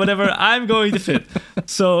neck or whatever. I'm going to fit.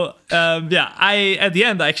 So I at the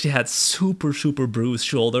end I actually had super bruised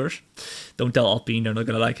shoulders. Don't tell Alpine, they're not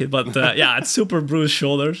gonna like it. But I had super bruised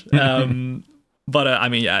shoulders. It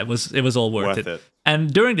was all worth it.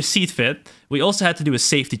 And during the seat fit, we also had to do a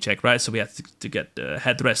safety check, right? So we had to get the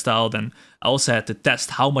headrest out, and I also had to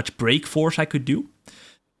test how much brake force I could do.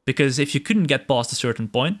 Because if you couldn't get past a certain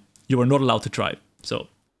point, you were not allowed to drive. So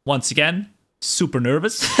once again, super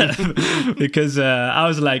nervous because I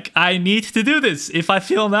was I need to do this. If I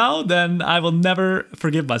fail now, then I will never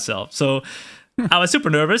forgive myself. So I was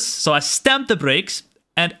super nervous. So I stamped the brakes,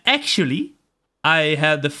 and actually I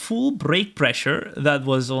had the full brake pressure that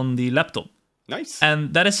was on the laptop. Nice.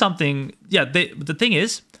 And that is something, the thing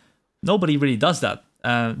is, nobody really does that.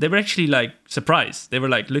 They were actually surprised. They were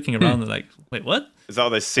looking around and wait, what? Is that all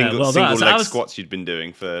those single leg squats you'd been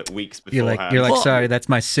doing for weeks beforehand? You're like, sorry, that's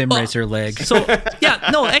my sim racer leg. So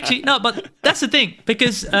but that's the thing,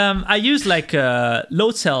 because I use like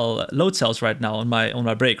load cells right now on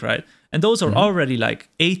my brake, right? And those are already like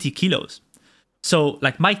 80 kilos. So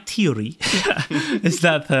like my theory is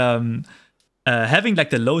that having like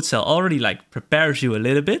the load cell already like prepares you a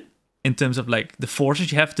little bit in terms of like the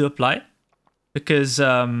forces you have to apply, because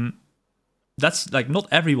that's like not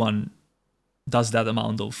everyone does that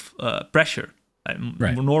amount of pressure. Like,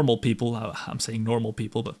 normal people, I'm saying normal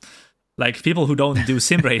people, but like people who don't do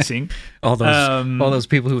sim racing, all those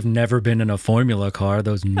people who've never been in a Formula car,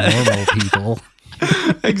 those normal people.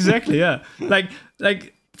 Exactly, yeah.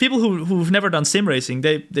 Like people who've never done sim racing,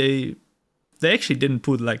 they actually didn't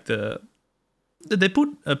put like they put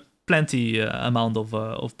a plenty amount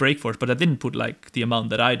of brake force, but I didn't put like the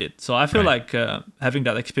amount that I did. So I feel like having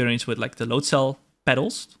that experience with like the load cell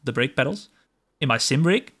pedals, the brake pedals in my sim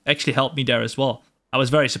rig actually helped me there as well. I was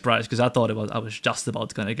very surprised because I thought I was just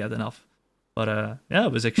about gonna get enough, but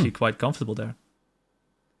it was actually quite comfortable there.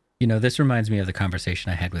 You know, this reminds me of the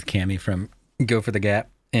conversation I had with Cammie from Go for the Gap.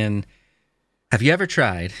 And have you ever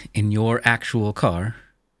tried in your actual car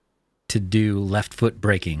to do left foot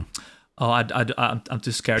braking? Oh, I'm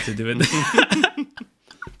too scared to do it.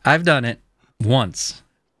 I've done it once,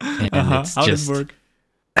 and it's How just does it work?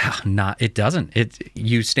 It doesn't.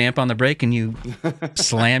 You stamp on the brake and you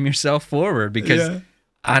slam yourself forward, because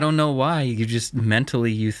I don't know why. You just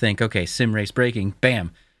mentally you think, okay, sim race braking,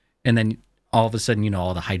 bam, and then all of a sudden, you know,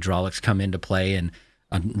 all the hydraulics come into play, and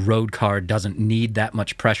a road car doesn't need that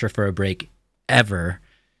much pressure for a brake ever.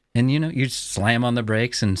 And, you know, you just slam on the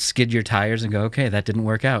brakes and skid your tires and go, okay, that didn't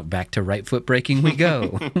work out. Back to right foot braking we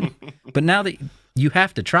go. But now that you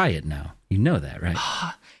have to try it now, you know that, right?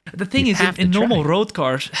 The thing is, in normal road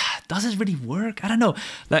cars, does it really work? I don't know.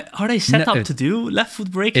 Like, are they set up to do left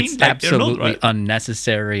foot braking? It's like, absolutely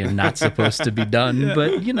unnecessary and not supposed to be done.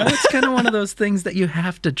 But, you know, it's kind of one of those things that you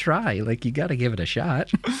have to try. Like, you got to give it a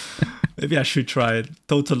shot. Maybe I should try it.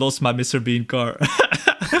 Total lost my Mr. Bean car.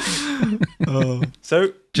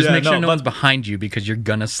 So just make sure no one's behind you, because you're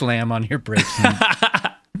gonna slam on your brakes.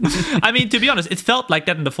 I mean, to be honest, it felt like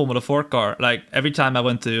that in the Formula 4 car. Like every time I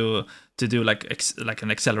went to do like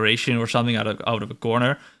an acceleration or something out of a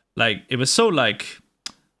corner, like it was so like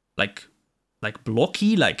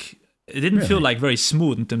blocky. Like it didn't feel like very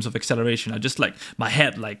smooth in terms of acceleration. I just like my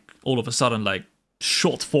head like all of a sudden like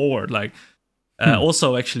shot forward. Like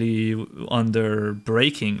also actually under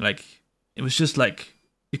braking, like it was just like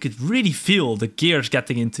you could really feel the gears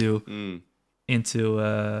getting into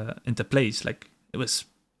place. Like it was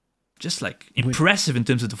just like impressive in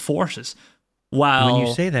terms of the forces. Wow. When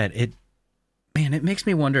you say that, it makes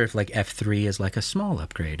me wonder if like F3 is like a small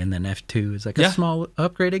upgrade, and then F2 is like a small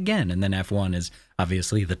upgrade again, and then F1 is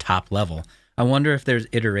obviously the top level. I wonder if there's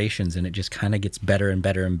iterations and it just kind of gets better and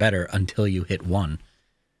better and better until you hit 1.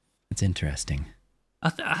 It's interesting.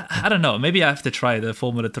 I don't know. Maybe I have to try the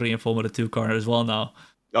Formula 3 and Formula 2 car as well now.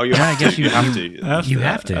 Oh, I guess you have to. You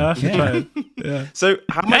have to. I have to try it. Yeah. So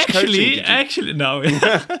how much coaching no.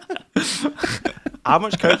 How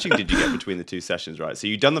much coaching did you get between the two sessions, right? So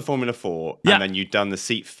you'd done the Formula 4, and then you'd done the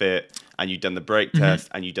seat fit, and you'd done the brake test,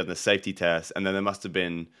 and you'd done the safety test, and then there must have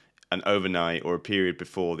been an overnight or a period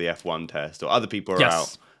before the F1 test, or other people are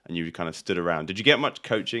out, and you kind of stood around. Did you get much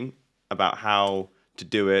coaching about how to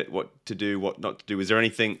do it, what to do, what not to do? Was there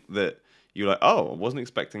anything that you're like, oh, I wasn't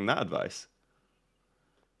expecting that advice?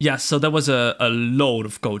 Yeah, so there was a load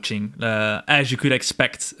of coaching, as you could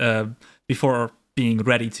expect before being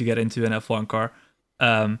ready to get into an F1 car.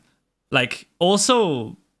 Like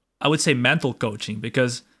also, I would say mental coaching,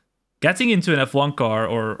 because getting into an F1 car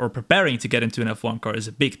or preparing to get into an F1 car is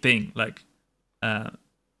a big thing. Like,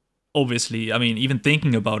 obviously, I mean, even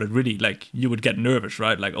thinking about it, really, like you would get nervous,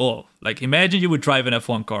 right? Like, imagine you would drive an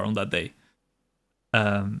F1 car on that day.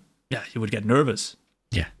 You would get nervous.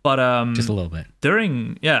 Yeah, but just a little bit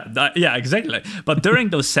during exactly. But during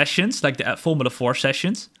those sessions, like the Formula 4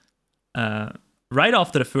 sessions, right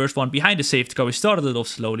after the first one, behind the safety car, we started it off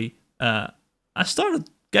slowly. I started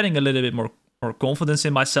getting a little bit more confidence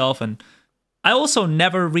in myself, and I also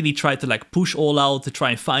never really tried to like push all out to try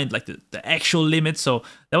and find like the actual limit. So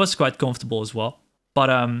that was quite comfortable as well.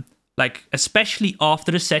 But like especially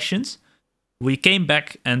after the sessions, we came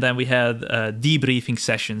back and then we had debriefing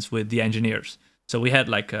sessions with the engineers. So we had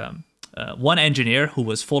like one engineer who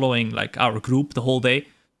was following like our group the whole day,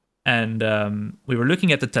 and we were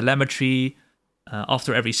looking at the telemetry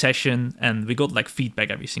after every session, and we got like feedback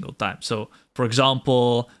every single time. So for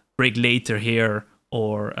example, brake later here,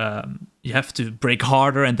 or you have to brake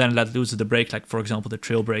harder and then let loose of the brake, like for example the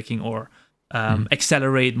trail braking, or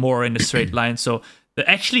accelerate more in a straight line. So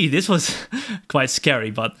actually, this was quite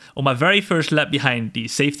scary. But on my very first lap behind the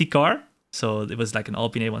safety car, so it was like an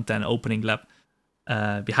Alpine A110 opening lap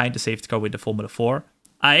behind the safety car with the Formula 4,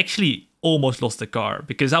 I actually almost lost the car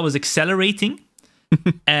because I was accelerating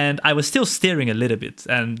and I was still steering a little bit.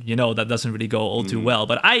 And, that doesn't really go all too well.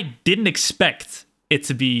 But I didn't expect it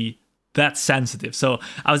to be that sensitive. So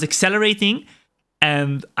I was accelerating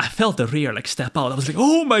and I felt the rear step out. I was like,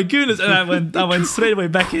 oh my goodness. And I went straight away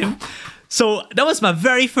back in. So that was my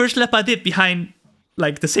very first lap I did behind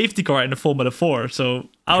the safety car in the Formula 4. So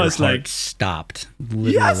I was like, stopped.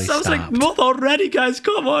 Literally yes, I was like, not already, guys,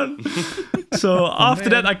 come on. So after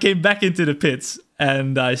that, I came back into the pits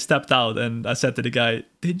and I stepped out and I said to the guy,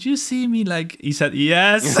 did you see me? He said,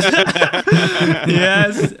 yes.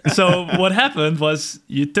 Yes. So what happened was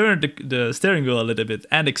you turned the steering wheel a little bit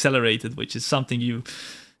and accelerated, which is something you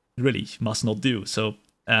really must not do. So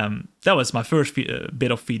that was my first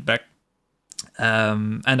bit of feedback.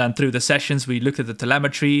 And then through the sessions, we looked at the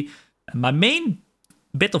telemetry. And my main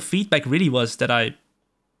bit of feedback really was that I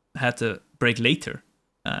had to brake later.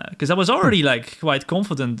 Because I was already quite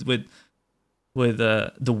confident with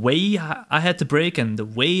the way I had to brake and the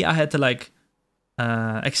way I had to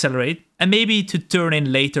accelerate, and maybe to turn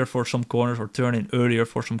in later for some corners or turn in earlier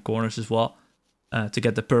for some corners as well, to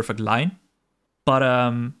get the perfect line. But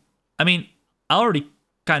I mean, I already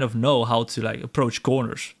kind of know how to approach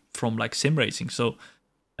corners from sim racing. So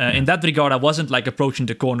in that regard, I wasn't approaching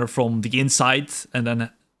the corner from the inside and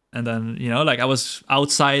then I was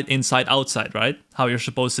outside, inside, outside, right? How you're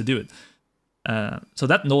supposed to do it. So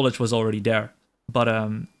that knowledge was already there. But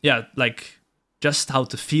just how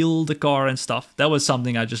to feel the car and stuff, that was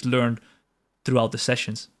something I just learned throughout the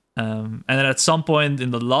sessions. And then at some point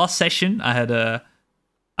in the last session, I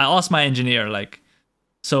asked my engineer,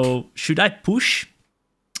 so should I push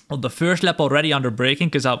on the first lap already under braking?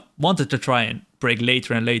 Because I wanted to try and brake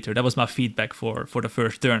later and later. That was my feedback for the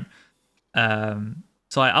first turn.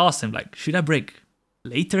 So I asked him, should I brake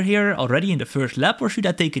later here already in the first lap, or should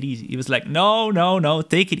I take it easy? He was like, no,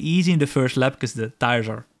 take it easy in the first lap because the tires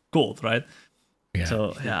are cold, right? Yeah.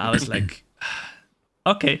 So yeah, I was like,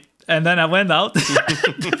 okay. And then I went out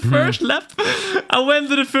the first lap. I went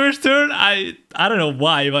to the first turn. I don't know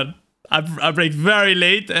why, but I braked very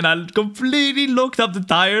late and I completely locked up the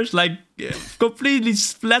tires, completely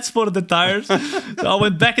flat spotted the tires. So I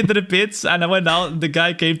went back into the pits and I went out and the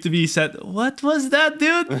guy came to me, he said, what was that,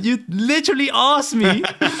 dude? You literally asked me.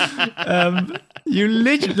 You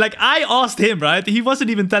literally, I asked him, right? He wasn't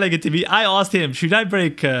even telling it to me. I asked him, should I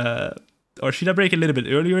brake or should I brake a little bit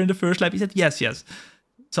earlier in the first lap? He said, yes.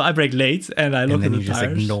 So I brake late and I looked at the tires.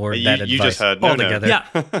 And then you just ignored that advice you just heard altogether. No.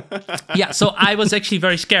 Yeah, so I was actually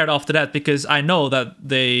very scared after that because I know that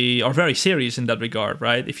they are very serious in that regard,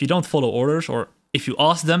 right? If you don't follow orders or if you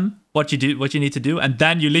ask them what you need to do and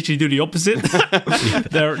then you literally do the opposite,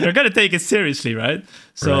 they're going to take it seriously, right?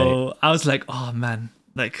 So right. I was like, oh man,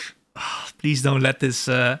 please don't let this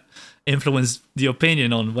influence the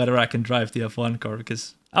opinion on whether I can drive the F1 car,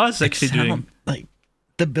 because I was actually doing...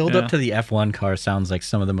 The build up to the F1 car sounds like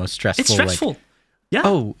some of the most stressful. It's stressful. Yeah.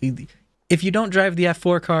 Oh, if you don't drive the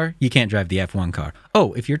F4 car, you can't drive the F1 car.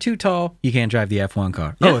 Oh, if you're too tall, you can't drive the F1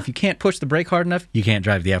 car. Yeah. Oh, if you can't push the brake hard enough, you can't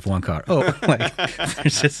drive the F1 car. Oh,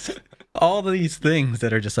 there's just all these things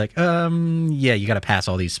that are just you got to pass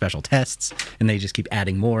all these special tests, and they just keep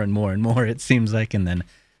adding more and more and more, it seems like, and then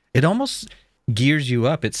it almost gears you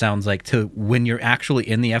up, it sounds like, to when you're actually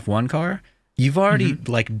in the F1 car, you've already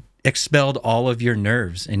expelled all of your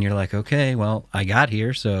nerves and you're like, okay, well, I got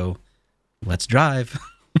here, so let's drive.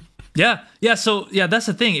 So that's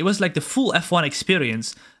the thing. It was the full F1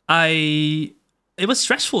 experience. It was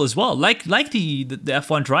stressful as well. Like the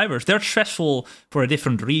F1 drivers, they're stressful for a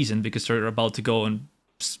different reason because they're about to go and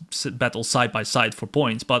battle side by side for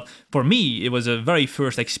points. But for me, it was a very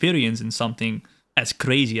first experience in something as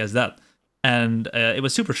crazy as that. And it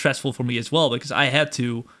was super stressful for me as well because I had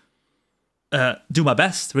to do my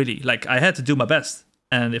best, really. I had to do my best,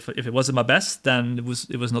 and if it wasn't my best, then it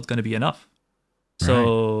was not going to be enough.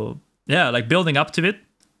 So building up to it,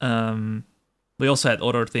 we also had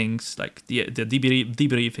other things like the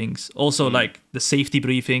debriefings, also the safety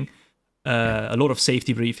briefing, a lot of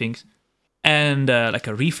safety briefings, and a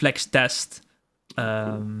reflex test,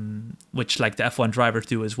 which the F1 drivers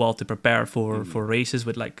do as well to prepare for races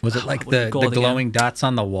with was it the glowing dots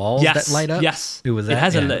on the walls that light up? Yes, it was that?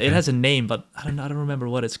 It has a name, but I don't remember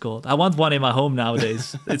what it's called. I want one in my home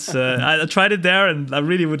nowadays. It's I tried it there and I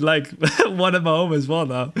really would like one at my home as well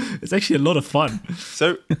now. It's actually a lot of fun.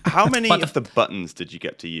 So how many of the buttons did you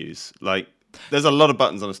get to use? There's a lot of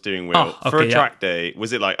buttons on a steering wheel. Oh, okay, For a track day,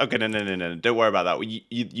 was it like, okay, no, don't worry about that.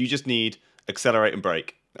 You just need accelerate and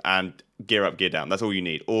brake and gear up, gear down. That's all you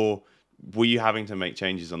need. Or were you having to make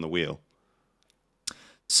changes on the wheel?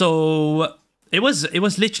 So it was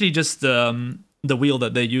literally just the wheel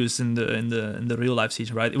that they used in the real life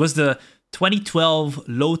season, right? It was the 2012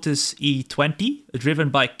 Lotus E20 driven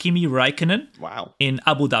by Kimi Räikkönen. Wow. In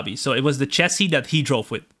Abu Dhabi. So it was the chassis that he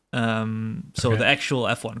drove with. So the actual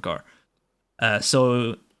F1 car.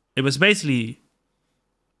 So it was basically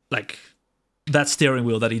like that steering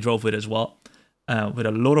wheel that he drove with as well. With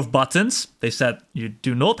a lot of buttons. They said you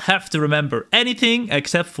do not have to remember anything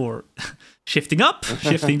except for shifting up,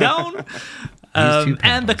 shifting down,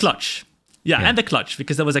 and the clutch. Yeah, and the clutch,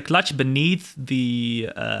 because there was a clutch beneath the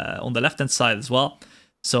on the left-hand side as well.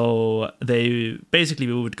 So we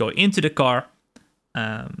would go into the car,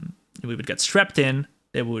 we would get strapped in,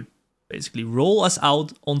 they would basically roll us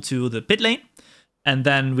out onto the pit lane, and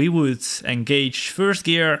then we would engage first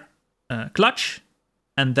gear, clutch,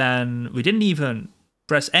 and then we didn't even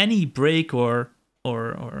press any brake or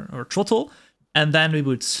throttle, and then we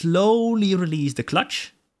would slowly release the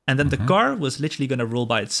clutch, and then the car was literally going to roll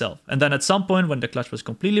by itself. And then at some point, when the clutch was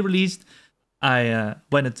completely released, I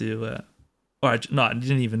went into, I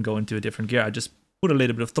didn't even go into a different gear. I just put a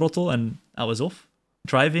little bit of throttle, and I was off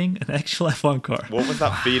driving an actual F1 car. What was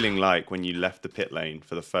that feeling like when you left the pit lane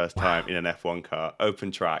for the first time in an F1 car,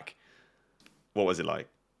 open track? What was it like?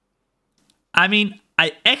 I mean,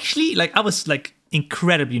 I actually, I was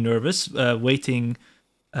incredibly nervous waiting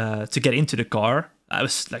to get into the car. I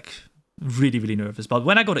was really, really nervous. But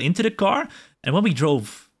when I got into the car and when we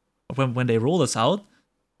drove, when they rolled us out,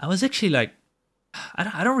 I was actually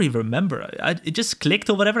I don't really remember. It just clicked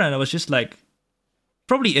or whatever, and I was just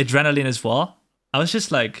probably adrenaline as well. I was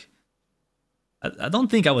just I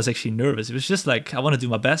don't think I was actually nervous. It was just I want to do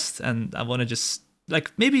my best, and I want to just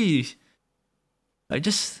maybe I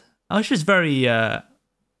was just very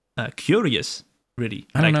curious, really.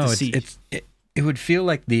 I don't know. It would feel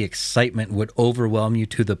like the excitement would overwhelm you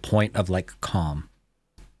to the point of calm.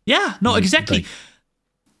 Yeah, no, exactly.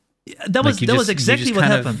 That was exactly what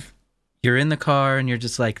happened. You're in the car and you're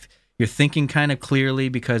just you're thinking kind of clearly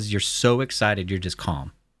because you're so excited. You're just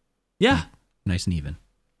calm. Yeah. Nice and even.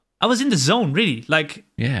 I was in the zone, really.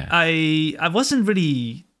 Yeah. I wasn't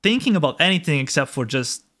really thinking about anything except for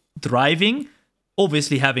just driving,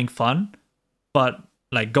 obviously having fun, but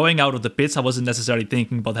going out of the pits, I wasn't necessarily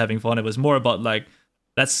thinking about having fun. It was more about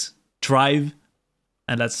let's drive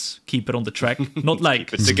and let's keep it on the track. Not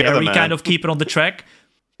scary kind of keep it on the track.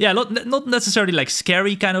 Yeah, not necessarily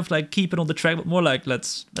scary kind of keep it on the track, but more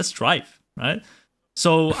let's drive, right?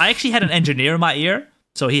 So I actually had an engineer in my ear,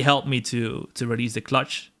 so he helped me to release the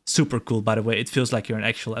clutch. Super cool, by the way. It feels like you're an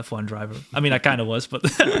actual F1 driver. I mean, I kind of was, but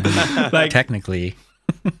technically.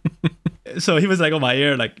 So he was on my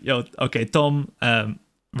ear, yo, okay, Tom,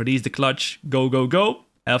 release the clutch, go,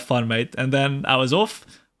 have fun, mate. And then I was off,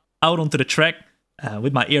 out onto the track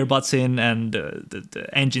with my earbuds in and the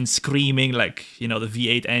engine screaming, the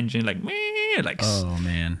V8 engine, oh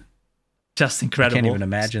man, just incredible. I can't even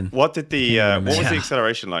imagine. What was the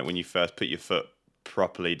acceleration like when you first put your foot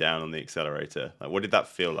properly down on the accelerator? What did that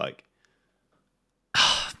feel like?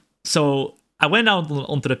 So I went out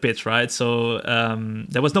onto the pits, right? So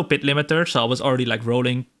there was no pit limiter, so I was already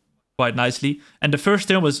rolling quite nicely. And the first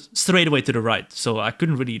turn was straight away to the right, so I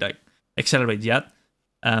couldn't really accelerate yet.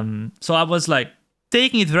 So I was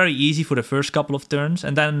taking it very easy for the first couple of turns,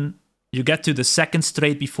 and then you get to the second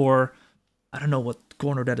straight before, I don't know what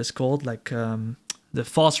corner that is called, the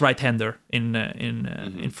fast right-hander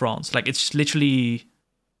in France. It's literally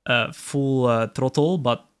full throttle,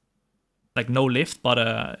 but no lift,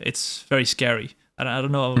 but it's very scary. I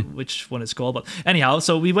don't know which one it's called, but anyhow,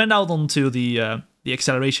 so we went out onto the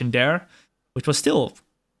acceleration there, which was still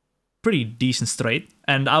pretty decent straight,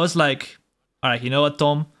 and I was all right, you know what,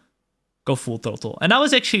 Tom, go full throttle. And I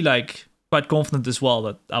was actually quite confident as well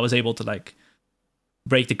that I was able to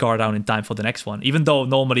break the car down in time for the next one, even though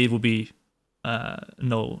normally it would be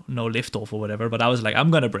no lift off or whatever, but I was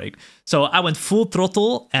I'm gonna brake. So I went full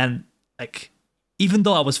throttle, and even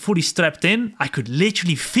though I was fully strapped in, I could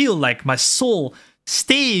literally feel my soul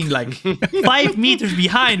staying 5 meters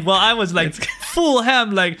behind while I was full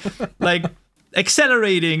ham,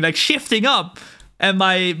 accelerating, shifting up, and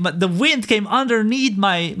the wind came underneath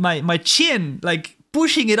my chin,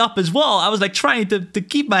 pushing it up as well. I was trying to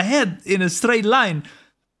keep my head in a straight line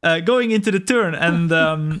going into the turn, and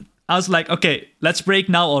I was okay, let's brake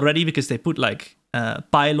now already, because they put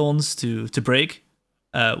pylons to brake,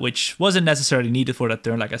 which wasn't necessarily needed for that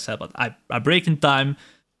turn, like I said, but I braked in time.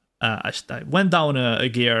 I went down a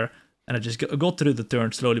gear, and I just got through the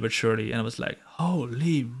turn slowly but surely, and I was like,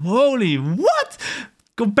 holy moly, what?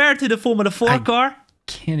 Compared to the Formula 4 car,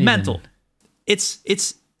 mental. It's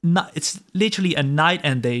literally a night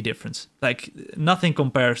and day difference. Like nothing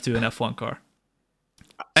compares to an F1 car.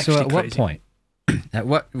 Actually so at what crazy. point? At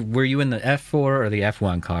what were you in the F4 or the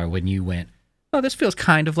F1 car when you went, oh, this feels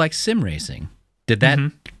kind of like sim racing? Did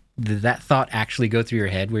that thought actually go through your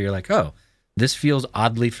head where you're like, oh, this feels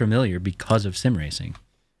oddly familiar because of sim racing?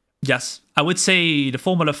 Yes, I would say the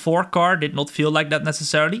Formula 4 car did not feel like that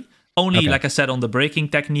necessarily. Only, like I said, on the braking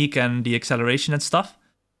technique and the acceleration and stuff.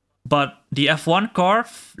 But the F1 car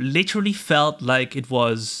literally felt like it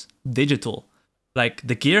was digital. Like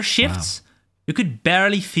the gear shifts, you could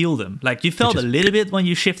barely feel them. Like you felt a little bit when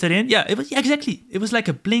you shifted in. Yeah, it was exactly. It was like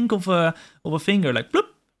a blink of a finger, like bloop.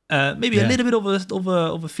 Maybe a little bit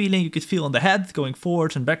of a feeling you could feel on the head going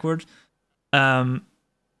forwards and backwards.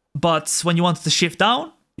 But when you wanted to shift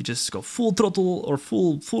down, you just go full throttle or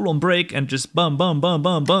full on brake and just bum bum bum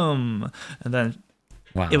bum bum, and then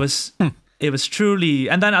it was truly.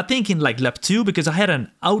 And then I think in like lap 2, because I had an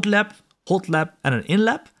out lap, hot lap, and an in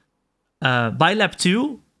lap. By lap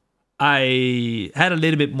 2, I had a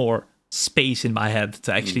little bit more space in my head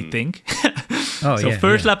to actually think.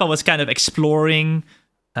 First lap I was kind of exploring,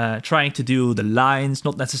 trying to do the lines,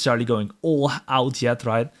 not necessarily going all out yet,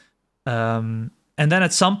 right? And then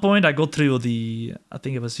at some point I got through the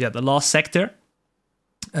last sector.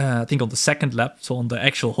 I think on the second lap, so on the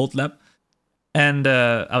actual hot lap. And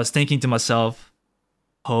I was thinking to myself,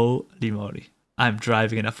 holy moly, I'm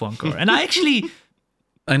driving an F1 car. And I actually...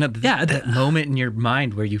 I know that moment in your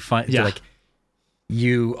mind where you find like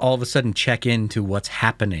you all of a sudden check into what's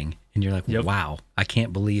happening and you're like, wow, I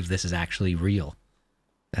can't believe this is actually real.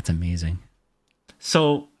 That's amazing.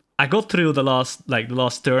 So I got through the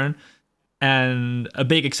last turn and a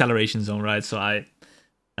big acceleration zone, right? So I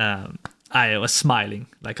was smiling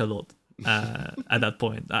like a lot at that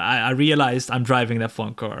point. I realized I'm driving an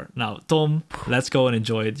F1 car. Now, Tom, let's go and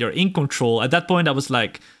enjoy it. You're in control. At that point, I was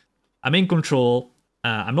like, I'm in control.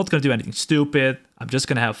 I'm not going to do anything stupid. I'm just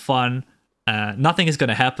going to have fun. Nothing is going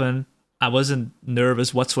to happen. I wasn't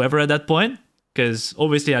nervous whatsoever at that point because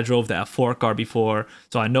obviously I drove the F4 car before,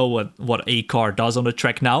 so I know what a car does on the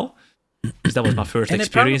track now because that was my first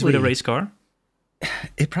experience with a race car.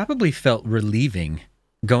 It probably felt relieving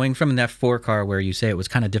going from an F4 car where you say it was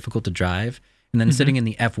kind of difficult to drive and then sitting in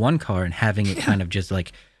the F1 car and having it kind of just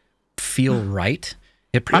like feel right.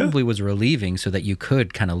 It probably was relieving so that you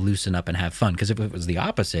could kind of loosen up and have fun. Because if it was the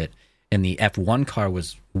opposite and the F1 car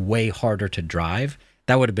was way harder to drive,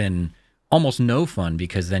 that would have been almost no fun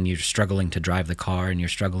because then you're struggling to drive the car and you're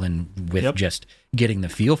struggling with just getting the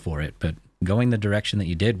feel for it. But going the direction that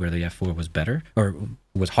you did where the F4 was better or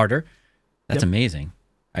was harder, that's amazing.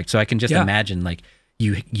 So I can just imagine like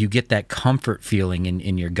you get that comfort feeling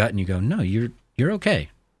in your gut and you go, no, you're okay.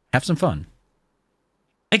 Have some fun.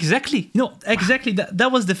 Exactly. No, exactly. That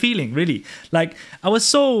was the feeling, really. Like, I was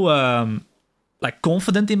so,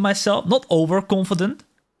 confident in myself. Not overconfident,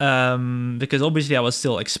 because obviously I was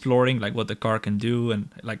still exploring, like, what the car can do. And,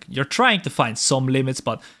 like, you're trying to find some limits,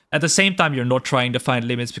 but at the same time, you're not trying to find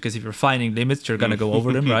limits, because if you're finding limits, you're going to go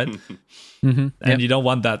over them, right? And you don't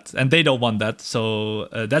want that. And they don't want that. So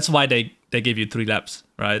that's why they give you 3 laps,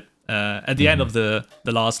 right? At the end of the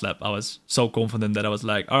last lap, I was so confident that I was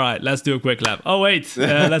like, all right, let's do a quick lap. Oh, wait,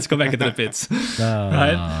 let's go back into the pits.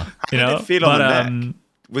 Right? How did it feel on the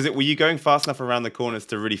neck? Were you going fast enough around the corners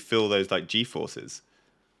to really feel those like G-forces?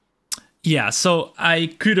 Yeah, so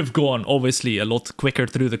I could have gone, obviously, a lot quicker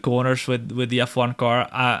through the corners with the F1 car.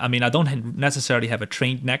 I mean, I don't necessarily have a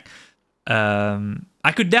trained neck.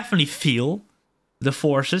 I could definitely feel the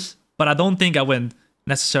forces, but I don't think I went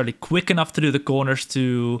necessarily quick enough through the corners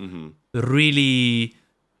to really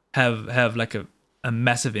have like a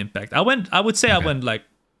massive impact. I would say I went like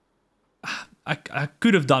I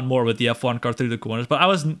could have done more with the F1 car through the corners, but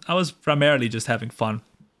I was primarily just having fun.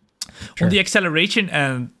 Sure. On the acceleration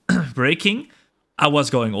and braking, I was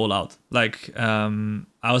going all out. Like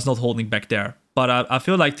I was not holding back there. But I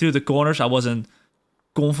feel like through the corners I wasn't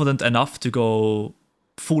confident enough to go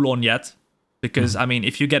full on yet. Because I mean,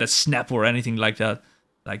 if you get a snap or anything like that,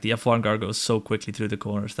 like the F1 car goes so quickly through the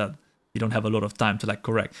corners that you don't have a lot of time to like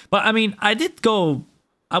correct. But I mean, I did go,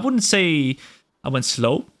 I wouldn't say I went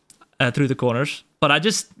slow through the corners, but I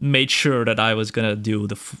just made sure that I was going to do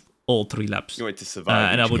all 3 laps. You went to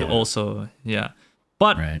survive. And I would also,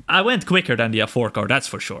 But I went quicker than the F4 car, that's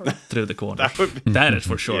for sure, through the corners. That is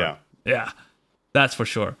for sure. Yeah, that's for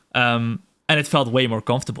sure. And it felt way more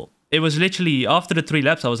comfortable. It was literally, after the 3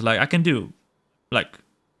 laps, I was like, I can do like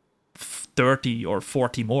 30 or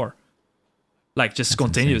 40 more, like just that's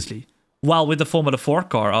continuously insane. while with the Formula 4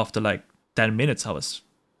 car, after like 10 minutes, I was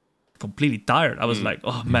completely tired. I was like,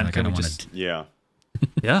 oh man, like, can I we don't just... Yeah.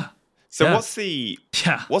 Yeah. So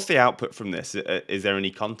Yeah. what's the output from this? Is there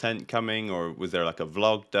any content coming, or was there like a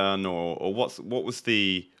vlog done, or what was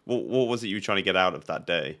it you were trying to get out of that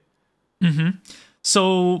day?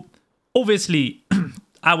 So obviously,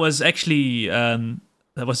 I was actually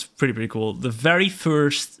that was pretty cool. The very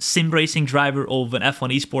first sim racing driver of an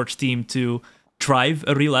F1 esports team to drive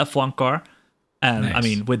a real F1 car. And Nice. I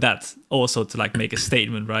mean, with that, also to like make a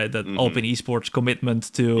statement, right? That Alpine Esports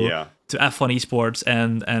commitment to F1 esports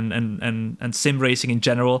and sim racing in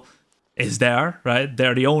general is there, right?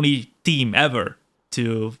 They're the only team ever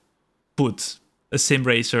to put a sim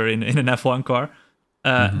racer in an F1 car.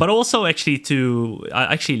 But also actually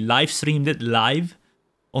I actually live streamed it live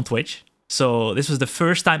on Twitch. So this was the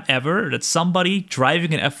first time ever that somebody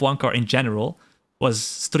driving an F1 car in general was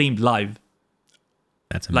streamed live.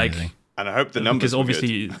 That's amazing. Like, And I hope the numbers because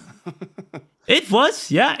obviously were good. it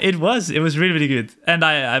was, yeah, it was really good. And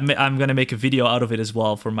I'm gonna make a video out of it as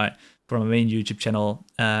well for my main YouTube channel,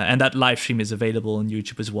 and that live stream is available on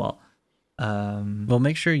YouTube as well. Well,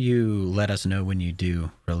 make sure you let us know when you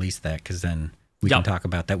do release that, because then we can talk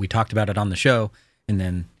about that. We talked about it on the show, and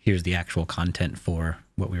then here's the actual content for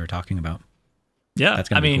what we were talking about. Yeah, That's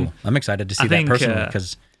gonna be cool. I'm excited to see that personally,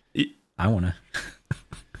 because I wanna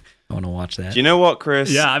watch that. Do you know what, Chris?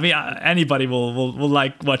 Yeah, I mean, anybody will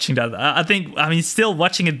like watching that. I think, I mean, still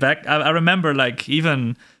watching it back, I remember like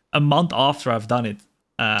even a month after I've done it,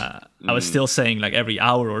 I was still saying like every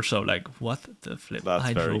hour or so, like, what the flip? That's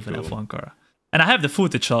I very drove an cool. F1 car. And I have the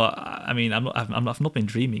footage, so I mean, I've not been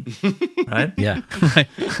dreaming, right? Yeah.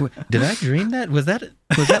 Did I dream that? Was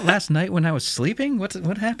that last night when I was sleeping?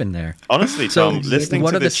 What happened there? Honestly, So, Tom, listening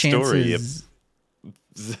what to are the this story. chances?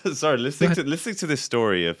 Sorry, listening to this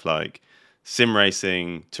story of like sim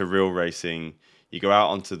racing to real racing. You go out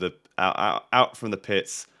onto the out from the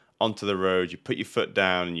pits onto the road. You put your foot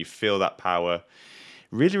down and you feel that power.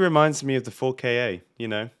 Really reminds me of the 4KA. You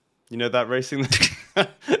know that racing.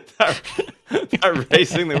 That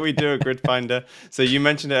racing that we do at Grid Finder. So you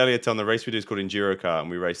mentioned it earlier, Tom. The race we do is called Enduro Car, and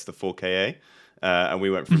we raced the 4KA, and we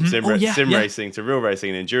went from sim racing to real racing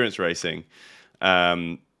and endurance racing.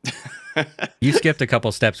 You skipped a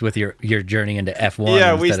couple steps with your journey into F1.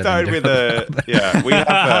 Yeah, we started with we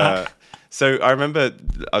have. So I remember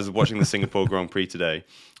I was watching the Singapore Grand Prix today,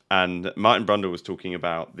 and Martin Brundle was talking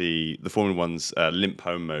about the Formula One's limp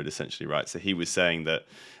home mode, essentially, right? So he was saying that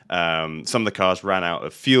some of the cars ran out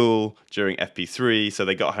of fuel during FP3, so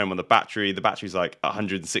they got home on the battery. The battery's like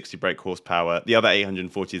 160 brake horsepower. The other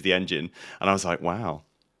 840 is the engine. And I was like, wow,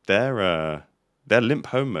 their limp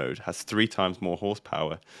home mode has 3 times more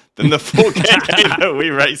horsepower than the 4K that we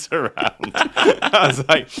race around. I was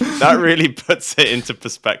like, that really puts it into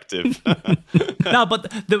perspective. No,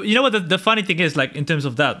 but you know what the funny thing is, like in terms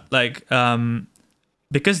of that, like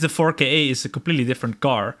because the 4KA is a completely different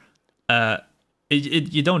car,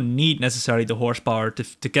 you don't need necessarily the horsepower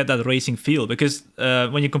to get that racing feel, because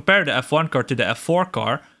when you compare the F1 car to the F4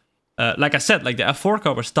 car, like I said, like the F4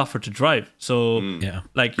 car was tougher to drive. So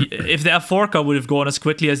like if the F4 car would have gone as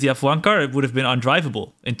quickly as the F1 car, it would have been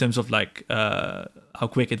undrivable in terms of like how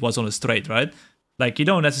quick it was on a straight, right? Like you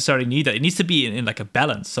don't necessarily need that. It needs to be in like a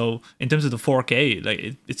balance. So in terms of the 4K,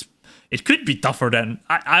 like it could be tougher than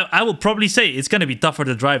I will probably say it's going to be tougher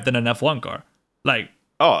to drive than an F1 car. Like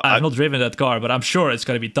I've not driven that car, but I'm sure it's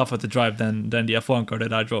going to be tougher to drive than the F1 car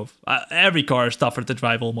that I drove. Every car is tougher to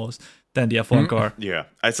drive almost than the F1 car. Yeah,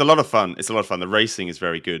 it's a lot of fun. The racing is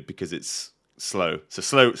very good because it's slow. So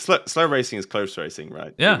slow racing is close racing,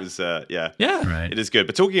 right? Yeah. It was, Right. It is good.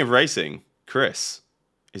 But talking of racing, Chris,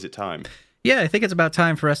 is it time? Yeah, I think it's about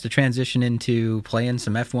time for us to transition into playing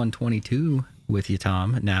some F1 22 with you,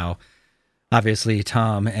 Tom. Now, obviously,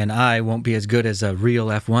 Tom and I won't be as good as a real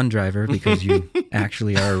F1 driver because you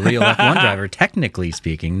actually are a real F1 driver, technically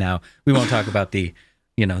speaking. Now, we won't talk about the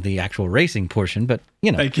actual racing portion, but,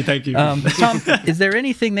 Thank you. Tom, is there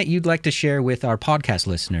anything that you'd like to share with our podcast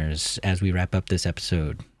listeners as we wrap up this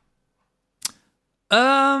episode?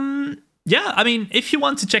 Yeah, I mean, if you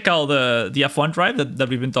want to check out the F1 drive that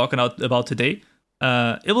we've been talking about today,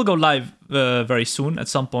 it will go live very soon at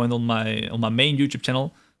some point on my main YouTube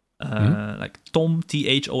channel. Like Thom,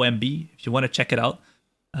 Thomb, if you want to check it out.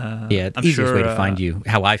 The easiest way to find you,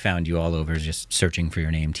 how I found you all over, is just searching for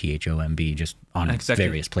your name, Thomb, just on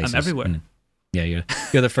various places. I'm everywhere. And, you're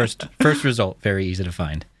the first result. Very easy to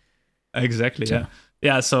find. Exactly. So.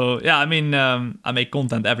 Yeah. I mean, I make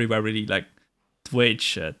content everywhere, really, like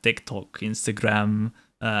Twitch, TikTok, Instagram.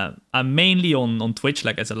 I'm mainly on Twitch,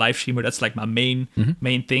 like as a live streamer. That's like my main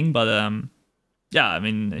thing. But yeah, I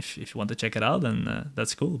mean, if you want to check it out, then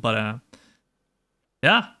that's cool. But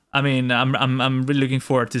yeah, I mean, I'm really looking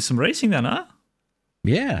forward to some racing then, huh?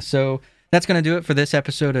 Yeah, so that's going to do it for this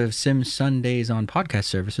episode of Sim Sundays on podcast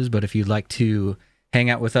services. But if you'd like to hang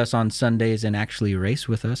out with us on Sundays and actually race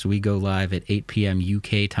with us, we go live at 8 p.m.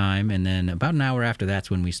 UK time, and then about an hour after that's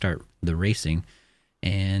when we start the racing.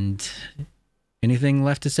 And anything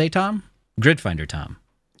left to say, Tom? Gridfinder Tom.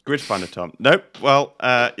 Gridfinder Tom. Nope. Well,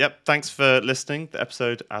 yep. Thanks for listening. The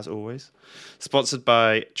episode, as always, sponsored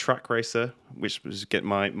by Track Racer, which was get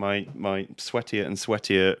my sweatier and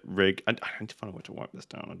sweatier rig. And I need to find a way to wipe this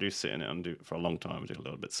down. I do sit in it and do it for a long time. I do a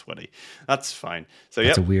little bit sweaty. That's fine. So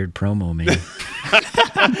That's a weird promo, man.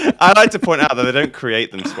 I like to point out that they don't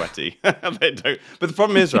create them sweaty. They don't. But the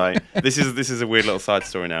problem is, right? This is a weird little side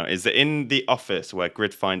story now. Is that in the office where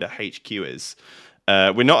Gridfinder HQ is.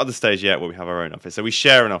 We're not at the stage yet where we have our own office. So we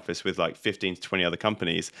share an office with like 15 to 20 other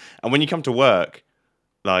companies. And when you come to work,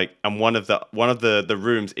 like, and one of the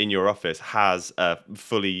rooms in your office has a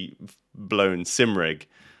fully blown sim rig,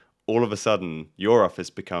 all of a sudden your office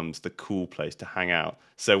becomes the cool place to hang out.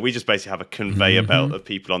 So we just basically have a conveyor belt of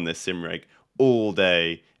people on this sim rig all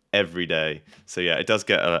day, every day. So yeah, it does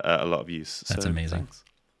get a lot of use. That's so, amazing.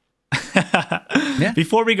 Yeah.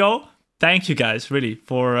 Before we go, thank you guys really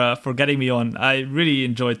for getting me on. I really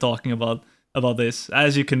enjoyed talking about this.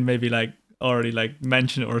 As you can maybe like already like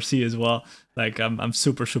mention or see as well. Like I'm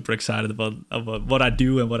super excited about what I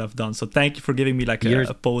do and what I've done. So thank you for giving me like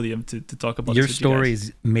a podium to talk about your this with stories.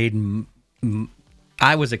 You guys. Made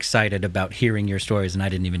I was excited about hearing your stories, and I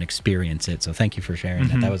didn't even experience it. So thank you for sharing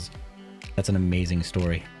that. That's an amazing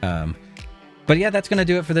story. But yeah, that's going to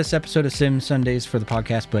do it for this episode of Sim Sundays for the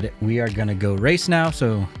podcast, but we are going to go race now.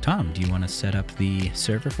 So, Tom, do you want to set up the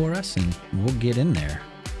server for us and we'll get in there?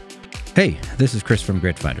 Hey, this is Chris from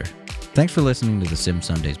Gridfinder. Thanks for listening to the Sim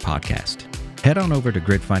Sundays podcast. Head on over to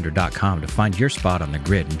gridfinder.com to find your spot on the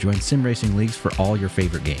grid and join sim racing leagues for all your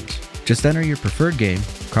favorite games. Just enter your preferred game,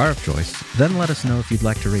 car of choice, then let us know if you'd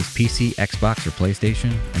like to race PC, Xbox, or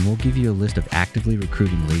PlayStation, and we'll give you a list of actively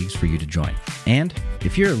recruiting leagues for you to join. And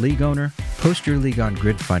if you're a league owner, post your league on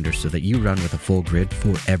Gridfinder so that you run with a full grid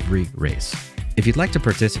for every race. If you'd like to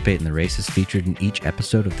participate in the races featured in each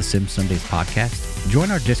episode of the Sim Sundays podcast, join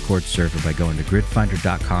our Discord server by going to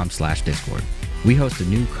gridfinder.com/Discord. We host a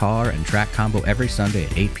new car and track combo every Sunday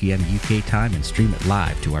at 8 p.m. UK time and stream it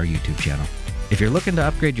live to our YouTube channel. If you're looking to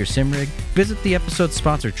upgrade your sim rig, visit the episode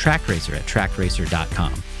sponsor Track Racer at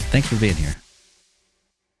trackracer.com. Thanks for being here.